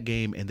go to that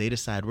game and they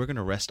decide we're going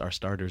to rest our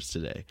starters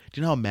today,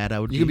 do you know how mad I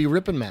would be? You could be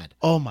ripping mad.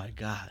 Oh my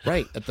God!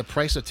 Right, at the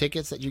price of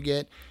tickets that you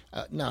get.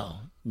 No,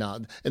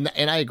 and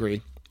I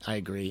agree.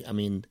 I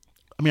mean,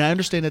 I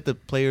understand that the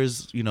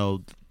players,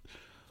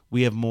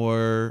 we have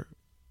more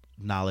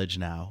knowledge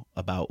now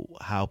about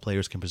how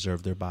players can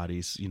preserve their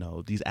bodies.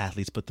 These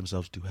athletes put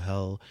themselves through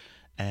hell,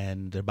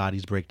 and their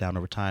bodies break down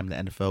over time.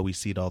 In the NFL, we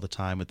see it all the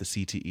time with the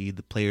CTE.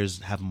 The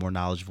players have more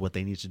knowledge of what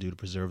they need to do to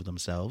preserve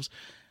themselves.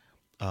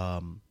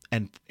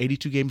 And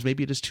 82 games,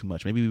 maybe it is too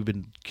much. Maybe we've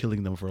been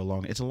killing them for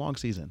it's a long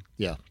season.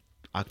 Yeah.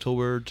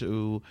 October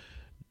to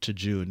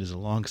June is a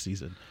long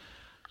season.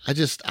 I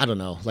don't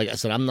know. Like I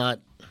said, I'm not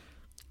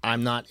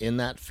in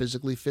that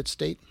physically fit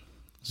state.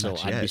 So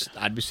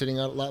I'd be sitting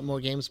out a lot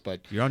more games, but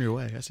you're on your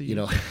way. I see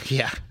you.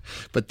 Yeah.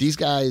 But these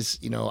guys,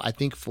 I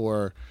think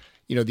for,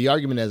 the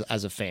argument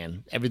as a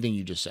fan, everything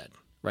you just said,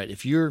 right?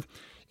 If you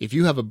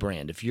have a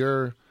brand,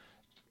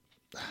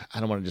 I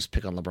don't want to just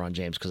pick on LeBron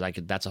James because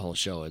that's a whole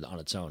show on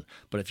its own.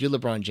 But if you're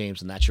LeBron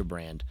James and that's your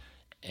brand,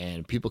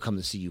 and people come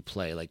to see you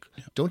play, like,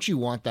 don't you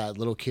want that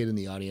little kid in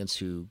the audience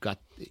who got,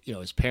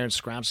 his parents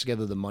scrounged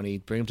together the money,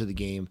 bring him to the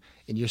game,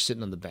 and you're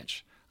sitting on the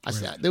bench?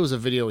 There was a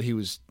video where he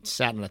was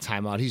sat in a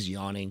timeout, he's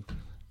yawning,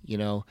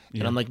 and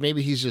I'm like,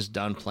 maybe he's just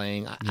done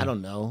playing. I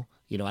don't know.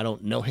 I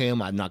don't know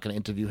him. I'm not going to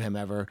interview him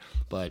ever,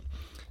 but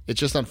it's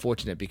just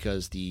unfortunate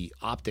because the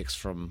optics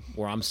from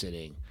where I'm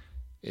sitting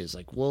is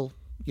like, well,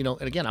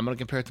 and again, I'm going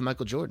to compare it to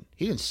Michael Jordan.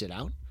 He didn't sit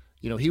out.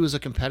 He was a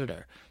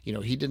competitor.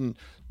 He didn't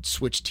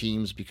switch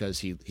teams because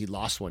he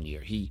lost one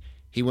year. He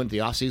went the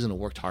offseason and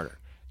worked harder,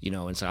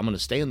 and so I'm going to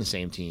stay on the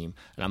same team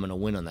and I'm going to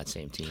win on that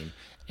same team.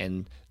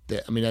 And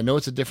I know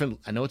it's a different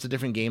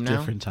game now.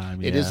 Different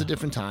time. It is a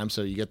different time.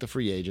 So you get the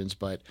free agents,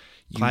 but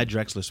Clyde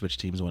Drexler switched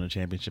teams, won a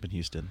championship in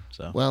Houston.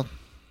 So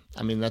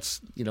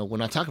that's we're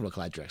not talking about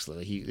Clyde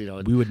Drexler.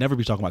 We would never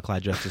be talking about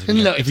Clyde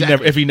Drexler no,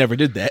 exactly. if he never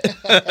did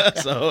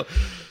that.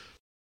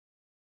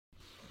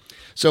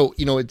 So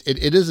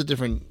it is a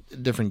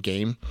different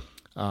game,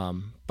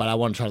 but I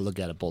want to try to look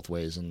at it both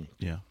ways, and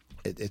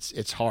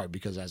it's hard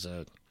because as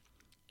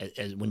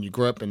when you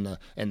grow up in the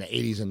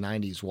 80s and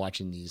 90s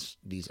watching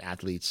these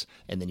athletes,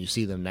 and then you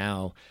see them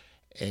now,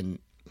 and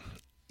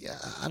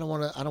I don't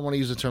want to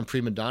use the term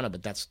prima donna,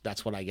 but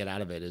that's what I get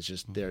out of it. Is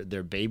just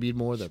they're babied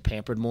more, they're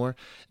pampered more.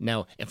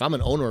 Now, if I'm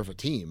an owner of a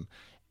team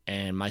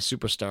and my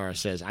superstar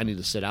says I need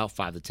to sit out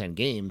 5 to 10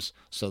 games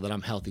so that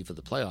I'm healthy for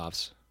the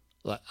playoffs,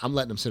 I'm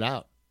letting them sit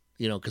out.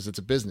 Because it's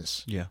a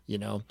business. Yeah.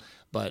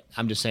 But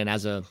I'm just saying,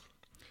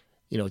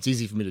 it's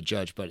easy for me to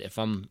judge. But if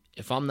I'm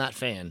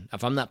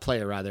that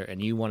player rather,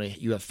 and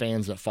you have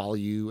fans that follow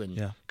you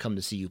and come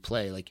to see you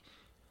play, like,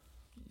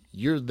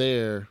 you're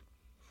there.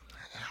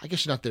 I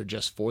guess you're not there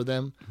just for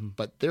them,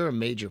 but they're a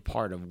major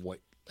part of what.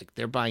 Like,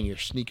 they're buying your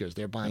sneakers,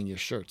 they're buying your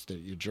shirts,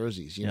 your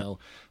jerseys. You know,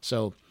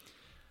 so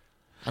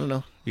I don't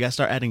know. You got to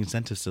start adding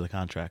incentives to the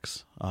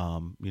contracts.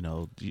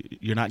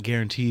 You're not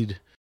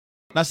guaranteed.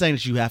 Not saying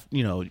that you have,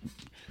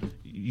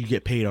 you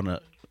get paid on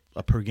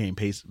a per game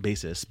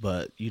basis,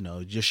 but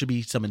there should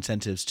be some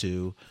incentives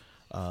to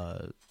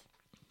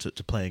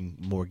playing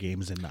more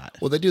games than not.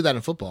 Well, they do that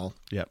in football.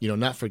 Yeah.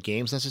 Not for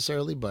games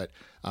necessarily, but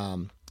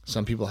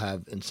some people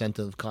have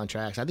incentive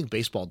contracts. I think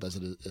baseball does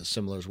it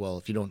similar as well.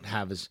 If you don't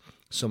have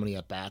so many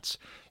at bats,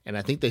 and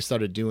I think they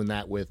started doing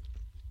that with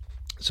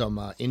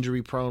some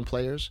injury prone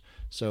players.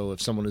 So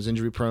if someone is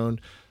injury prone,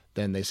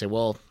 then they say,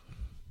 well,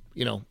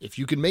 if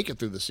you can make it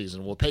through the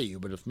season, we'll pay you.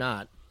 But if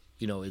not,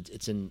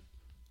 it's in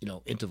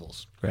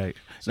intervals. Right.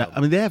 So, Now, I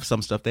mean, they have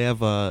some stuff. They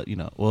have, well,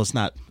 it's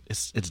not,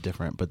 it's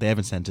different, but they have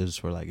incentives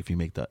for like if you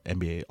make the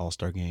NBA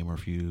All-Star game or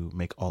if you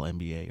make All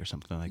NBA or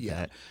something like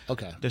that.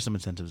 Okay. There's some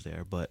incentives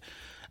there, but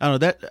I don't know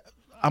that.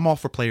 I'm all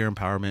for player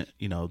empowerment.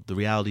 The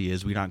reality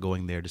is we're not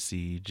going there to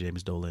see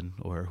James Dolan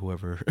or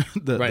whoever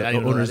the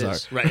owners are.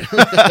 Right.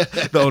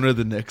 The owner of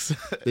the Knicks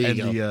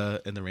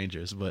and the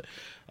Rangers. But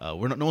no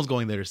one's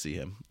going there to see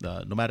him.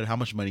 No matter how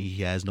much money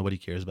he has, nobody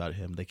cares about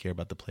him. They care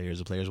about the players.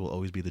 The players will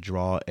always be the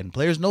draw, and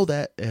players know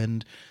that.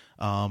 And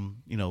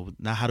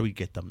now how do we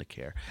get them to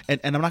care?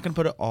 And I'm not going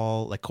to put it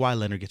all like Kawhi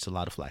Leonard gets a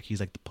lot of flack. He's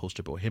like the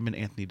poster boy. Him and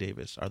Anthony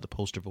Davis are the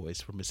poster boys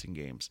for missing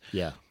games.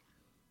 Yeah.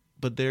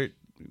 But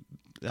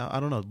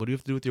I don't know. What do you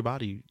have to do with your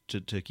body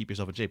to keep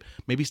yourself in shape?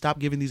 Maybe stop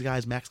giving these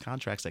guys max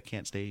contracts that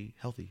can't stay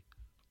healthy.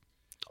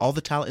 All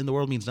the talent in the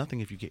world means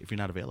nothing if you're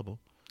not available.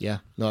 Yeah,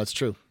 no, it's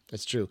true.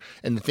 It's true.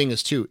 And the thing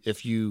is too,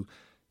 if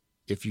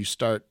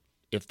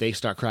they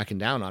start cracking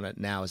down on it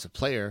now as a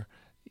player,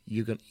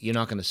 you're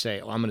not going to say,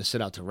 "Oh, I'm going to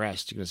sit out to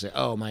rest." You're going to say,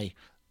 "Oh, I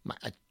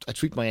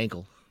tweaked my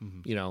ankle.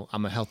 Mm-hmm.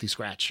 I'm a healthy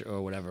scratch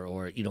or whatever."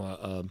 Or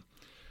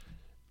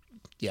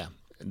yeah.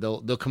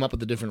 They'll come up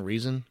with a different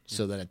reason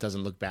so that it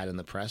doesn't look bad in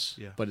the press,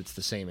 but it's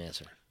the same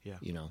answer. Yeah.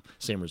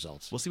 Same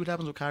results. We'll see what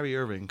happens with Kyrie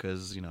Irving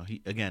because,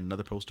 he, again,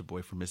 another poster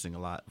boy for missing a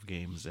lot of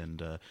games,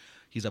 and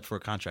he's up for a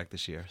contract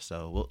this year.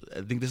 So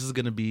I think this is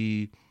going to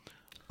be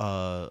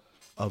a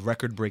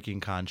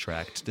record-breaking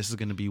contract. This is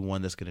going to be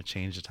one that's going to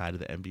change the tide of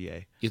the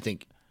NBA. You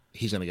think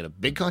he's going to get a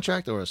big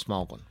contract or a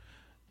small one?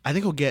 I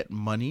think he'll get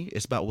money.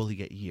 It's about will he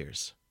get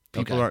years.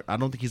 I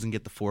don't think he's going to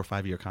get the 4 or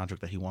 5 year contract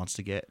that he wants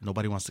to get.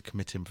 Nobody wants to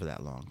commit to him for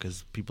that long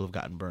because people have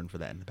gotten burned for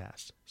that in the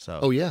past. So.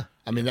 Oh, yeah.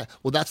 I mean,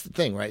 that's the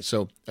thing, right?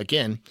 So,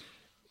 again,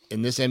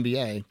 in this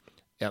NBA,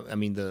 I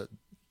mean, the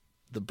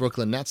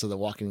Brooklyn Nets are the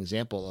walking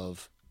example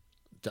of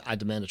I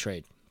demand a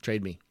trade.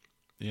 Trade me.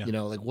 Yeah.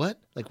 Like what?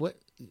 Like what?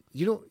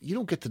 You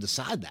don't get to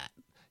decide that.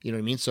 You know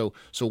what I mean? So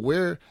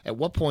at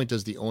what point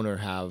does the owner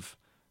have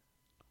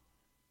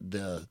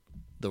the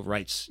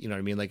rights? You know what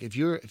I mean? Like if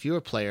you're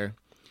a player,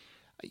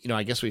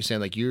 I guess what you're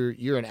saying, like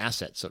you're an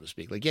asset, so to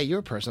speak. Like, yeah, you're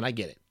a person, I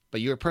get it,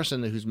 but you're a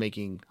person who's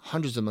making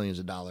hundreds of millions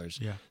of dollars.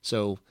 Yeah.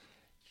 So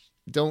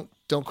don't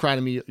cry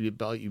to me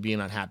about you being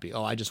unhappy.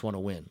 Oh, I just want to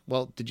win.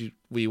 Well,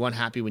 were you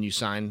unhappy when you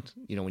signed?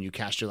 When you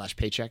cashed your last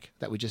paycheck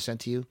that we just sent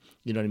to you?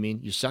 You know what I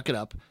mean? You suck it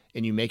up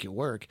and you make it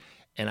work.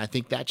 And I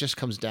think that just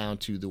comes down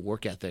to the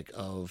work ethic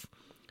of,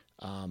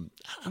 I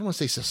don't want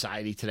to say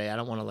society today. I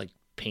don't want to like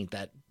paint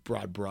that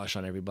broad brush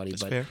on everybody,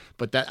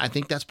 but I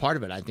think that's part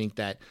of it. I think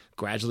that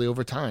gradually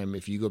over time,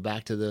 if you go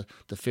back to the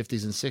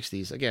 50s and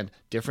 60s, again,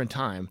 different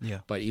time,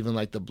 but even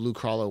like the blue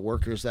collar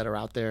workers that are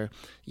out there,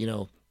 I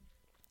don't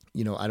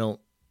know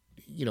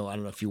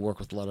if you work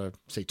with a lot of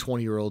say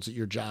 20-year-olds at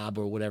your job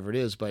or whatever it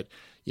is, but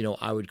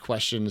I would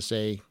question to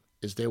say,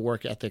 is their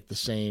work ethic the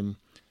same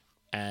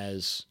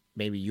as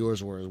maybe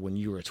yours were when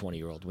you were a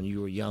 20-year-old, when you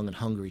were young and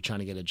hungry trying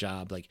to get a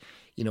job, like,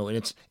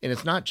 and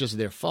it's not just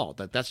their fault.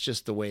 That's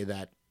just the way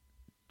that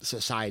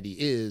society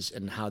is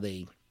and how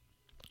they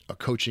are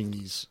coaching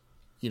these,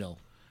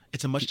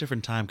 It's a much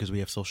different time because we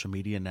have social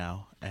media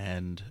now,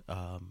 and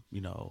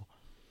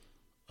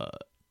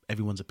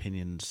everyone's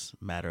opinions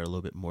matter a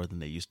little bit more than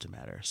they used to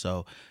matter.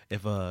 So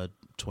if a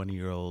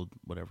 20-year-old,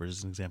 whatever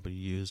is an example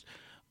you used,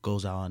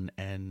 goes on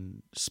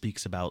and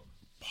speaks about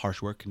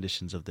harsh work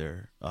conditions of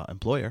their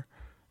employer,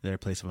 their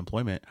place of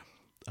employment,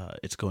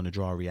 it's going to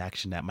draw a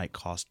reaction that might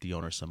cost the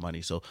owner some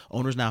money. So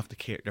owners now have to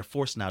care. They're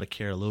forced now to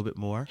care a little bit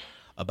more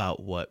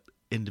about what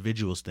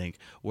individuals think,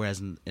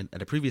 whereas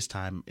at a previous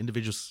time,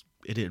 individuals,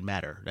 it didn't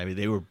matter. I mean,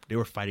 they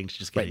were fighting to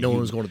just get no one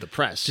was going to the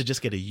press to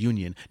just get a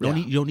union.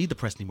 You don't need the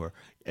press anymore.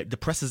 The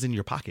press is in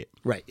your pocket.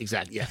 Right.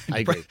 Exactly. Yeah, I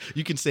agree.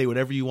 You can say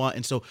whatever you want,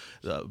 and so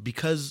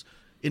because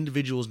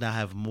individuals now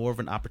have more of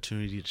an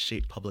opportunity to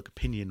shape public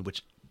opinion,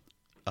 which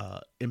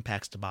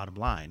impacts the bottom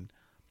line,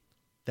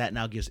 that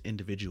now gives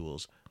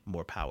individuals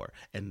more power.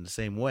 And in the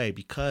same way,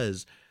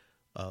 because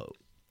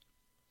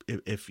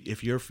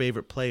if your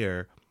favorite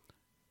player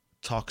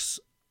talks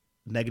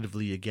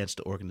negatively against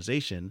the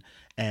organization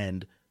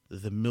and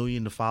the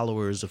million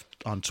followers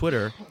on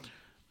Twitter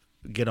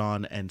get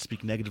on and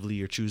speak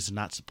negatively or choose to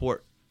not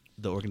support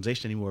the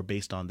organization anymore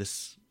based on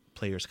this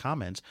player's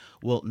comments,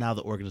 well, now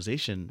the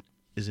organization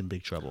is in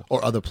big trouble.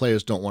 Or other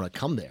players don't want to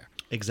come there.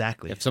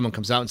 Exactly. If someone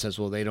comes out and says,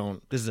 well, they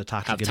don't this is a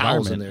toxic have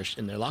towels environment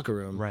in their locker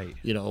room, right?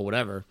 Or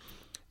whatever.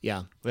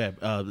 Yeah.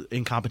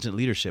 Incompetent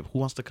leadership. Who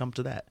wants to come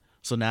to that?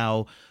 So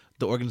now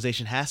the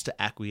organization has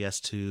to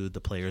acquiesce to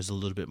the players a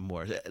little bit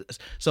more.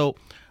 So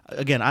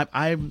again,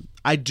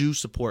 I do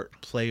support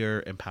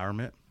player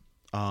empowerment.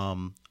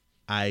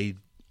 I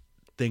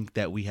think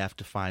that we have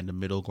to find a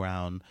middle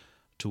ground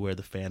to where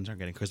the fans aren't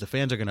getting, because the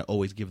fans are going to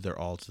always give their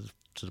all to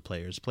the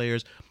players.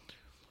 Players,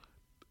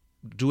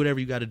 do whatever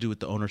you got to do with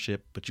the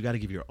ownership, but you got to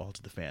give your all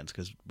to the fans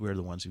because we're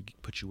the ones who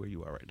put you where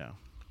you are right now.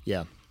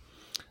 Yeah.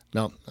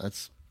 No,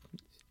 that's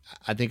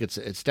I think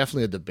it's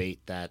definitely a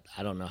debate that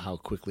I don't know how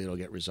quickly it'll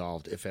get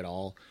resolved, if at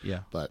all. Yeah.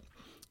 But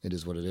it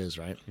is what it is,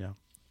 right? Yeah.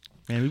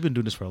 Man, we've been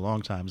doing this for a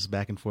long time. It's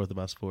back and forth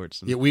about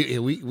sports. And Yeah,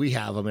 we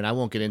have. I mean, I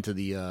won't get into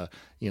the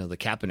the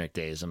Kaepernick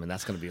days. I mean,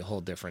 that's going to be a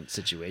whole different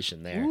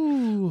situation there.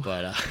 Ooh.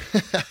 But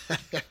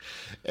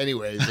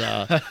anyways,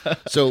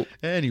 so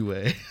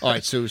Anyway. all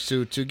right, so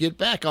to get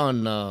back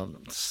on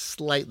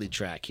slightly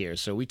track here.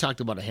 So we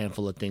talked about a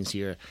handful of things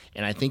here,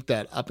 and I think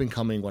that up and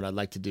coming, what I'd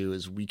like to do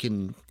is we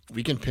can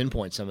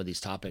pinpoint some of these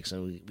topics,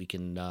 and we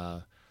can.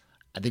 I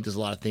think there's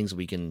a lot of things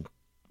we can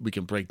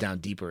break down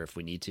deeper if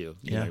we need to.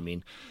 You know what I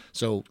mean?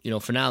 So,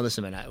 for now,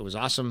 listen, man, it was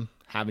awesome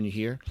having you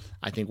here.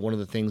 I think one of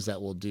the things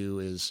that we'll do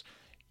is,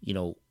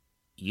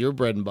 your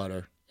bread and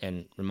butter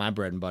and my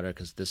bread and butter,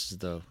 because this is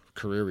the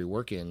career we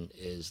work in,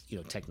 is,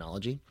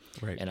 technology.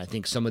 Right. And I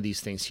think some of these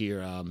things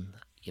here,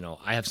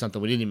 I have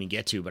something we didn't even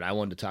get to, but I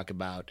wanted to talk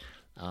about,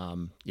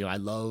 I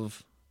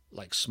love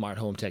like smart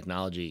home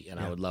technology, and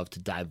I would love to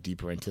dive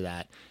deeper into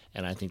that.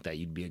 And I think that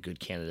you'd be a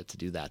good candidate to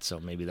do that. So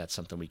maybe that's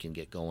something we can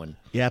get going.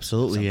 Yeah,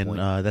 absolutely. at some And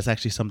point. that's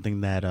actually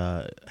something that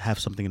have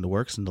something in the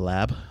works in the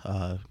lab.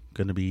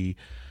 Going to be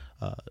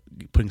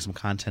putting some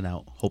content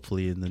out,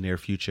 hopefully in the near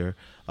future,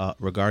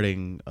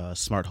 regarding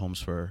smart homes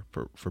for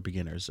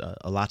beginners.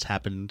 A lot's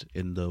happened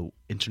in the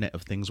Internet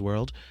of Things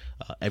world.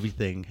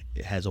 Everything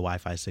has a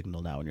Wi-Fi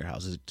signal now in your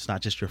house. It's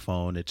not just your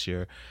phone. It's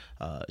your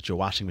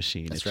washing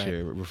machine. That's it's right.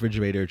 your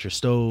refrigerator. It's your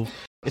stove.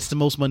 It's the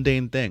most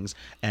mundane things,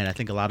 and I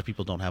think a lot of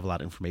people don't have a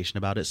lot of information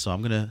about it. So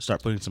I'm going to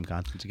start putting some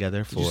content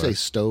together for Did you say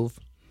stove?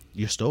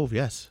 your stove.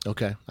 Yes.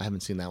 Okay, I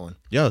haven't seen that one.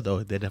 Yeah, though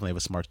they definitely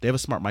have a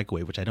smart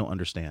microwave, which I don't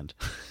understand.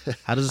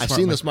 How does a I've smart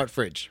seen the smart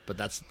fridge, but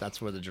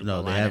that's where the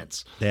No, line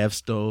ends. they have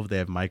stove, they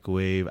have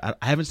microwave. I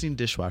haven't seen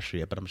dishwasher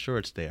yet, but I'm sure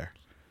it's there.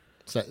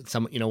 So,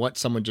 you know what?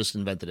 Someone just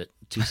invented it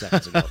 2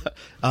 seconds ago.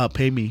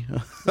 Pay me.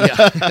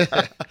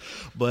 Yeah.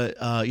 But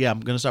yeah, I'm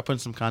gonna start putting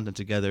some content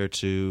together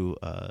to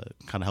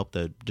kind of help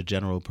the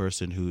general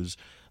person who's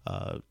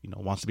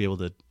wants to be able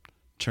to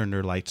turn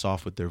their lights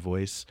off with their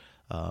voice.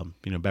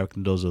 Back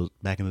in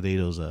the day,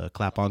 those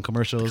clap-on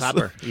commercials.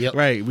 Clapper, yep.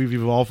 Right. We've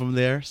evolved from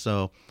there.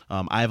 So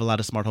I have a lot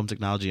of smart home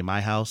technology in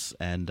my house,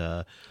 and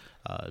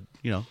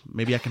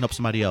maybe I can help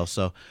somebody else.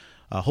 So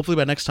hopefully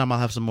by next time I'll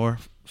have some more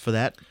for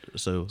that.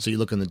 So So you're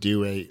looking to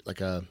do a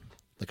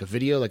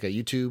video, like a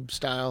YouTube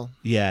style?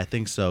 yeah, I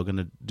think so.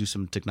 Gonna do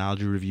some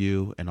technology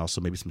review and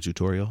also maybe some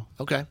tutorial.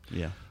 Okay.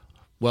 Yeah.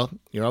 Well,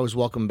 you're always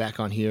welcome back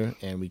on here,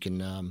 and we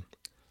can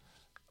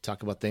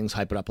talk about things,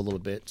 hype it up a little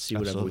bit, see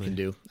whatever we can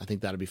do. I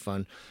think that'll be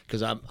fun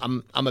because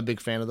I'm a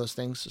big fan of those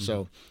things.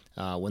 So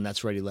when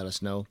that's ready, let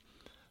us know.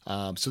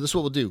 So this is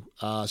what we'll do.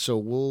 So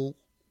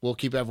we'll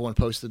keep everyone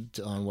posted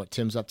on what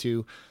Tim's up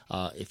to.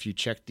 If you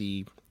check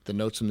the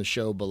notes from the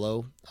show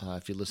below,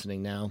 if you're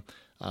listening now,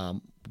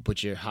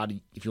 if you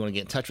want to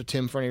get in touch with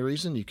Tim for any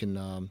reason, you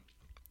can.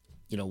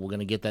 We're going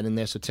to get that in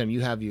there. So Tim,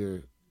 you have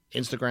your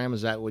Instagram.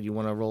 Is that what you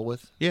want to roll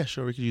with? Yeah,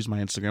 sure. We could use my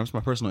Instagram. It's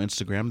my personal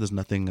Instagram. There's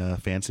nothing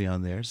fancy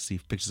on there. See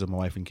pictures of my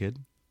wife and kid.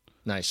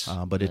 Nice.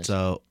 But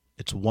nice.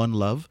 it's One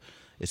Love.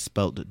 It's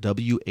spelled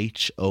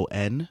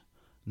WHON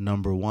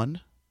 #1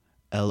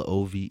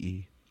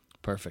 LOVE.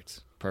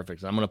 Perfect.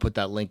 I'm going to put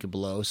that link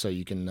below so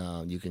you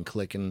can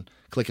click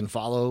and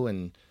follow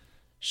and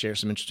share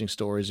some interesting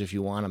stories if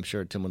you want. I'm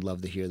sure Tim would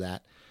love to hear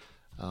that.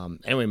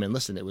 Anyway, man,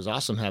 listen, it was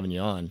awesome having you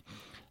on.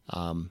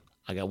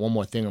 I got one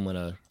more thing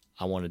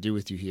I want to do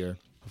with you here.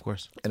 Of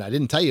course. And I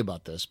didn't tell you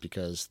about this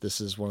because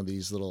this is one of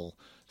these little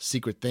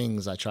secret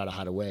things I try to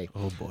hide away.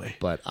 Oh boy.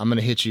 But I'm going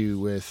to hit you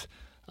with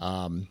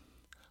a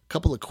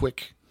couple of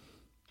quick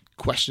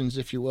questions,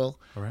 if you will.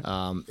 All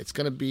right. It's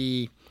going to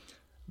be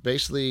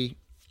basically,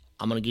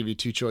 I'm going to give you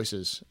 2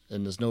 choices,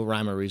 and there's no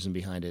rhyme or reason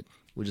behind it.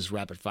 We'll just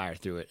rapid fire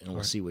through it, and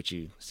we'll see what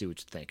you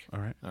think. All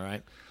right. All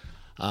right.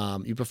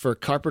 You prefer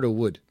carpet or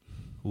wood?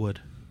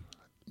 Wood.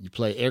 You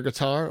play air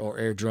guitar or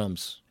air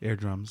drums? Air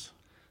drums.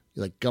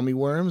 You like gummy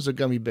worms or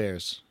gummy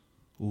bears?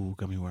 Ooh,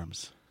 gummy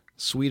worms.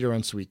 Sweet or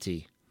unsweet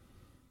tea?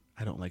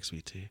 I don't like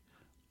sweet tea.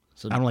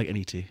 So I don't like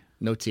any tea.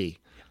 no tea.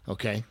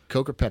 Okay.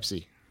 Coke or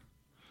Pepsi?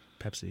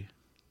 Pepsi.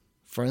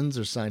 Friends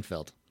or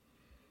Seinfeld?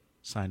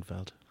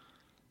 Seinfeld.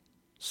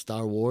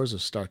 Star Wars or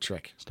Star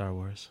Trek? Star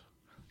Wars.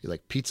 You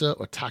like pizza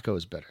or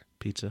tacos better?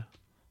 Pizza.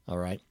 All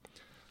right.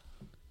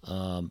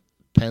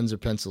 Pens or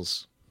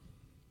pencils?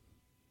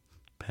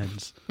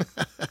 Pens.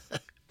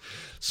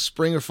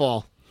 Spring or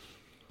fall?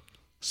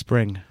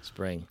 Spring.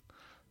 Spring.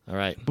 All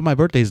right. But my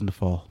birthday's in the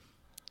fall.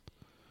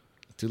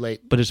 Too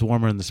late. But it's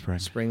warmer in the spring.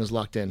 Spring is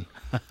locked in.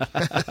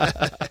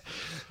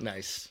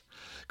 Nice.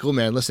 Cool,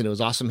 man. Listen, it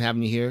was awesome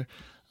having you here.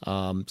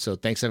 So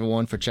thanks,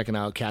 everyone, for checking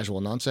out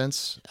Casual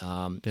Nonsense.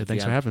 Yeah,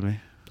 thanks for having me.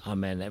 Oh,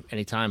 man,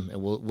 anytime.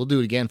 And we'll do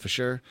it again for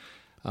sure.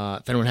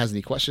 If anyone has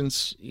any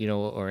questions,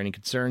 or any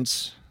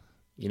concerns,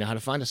 you know how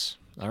to find us.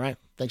 All right.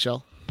 Thanks,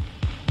 y'all.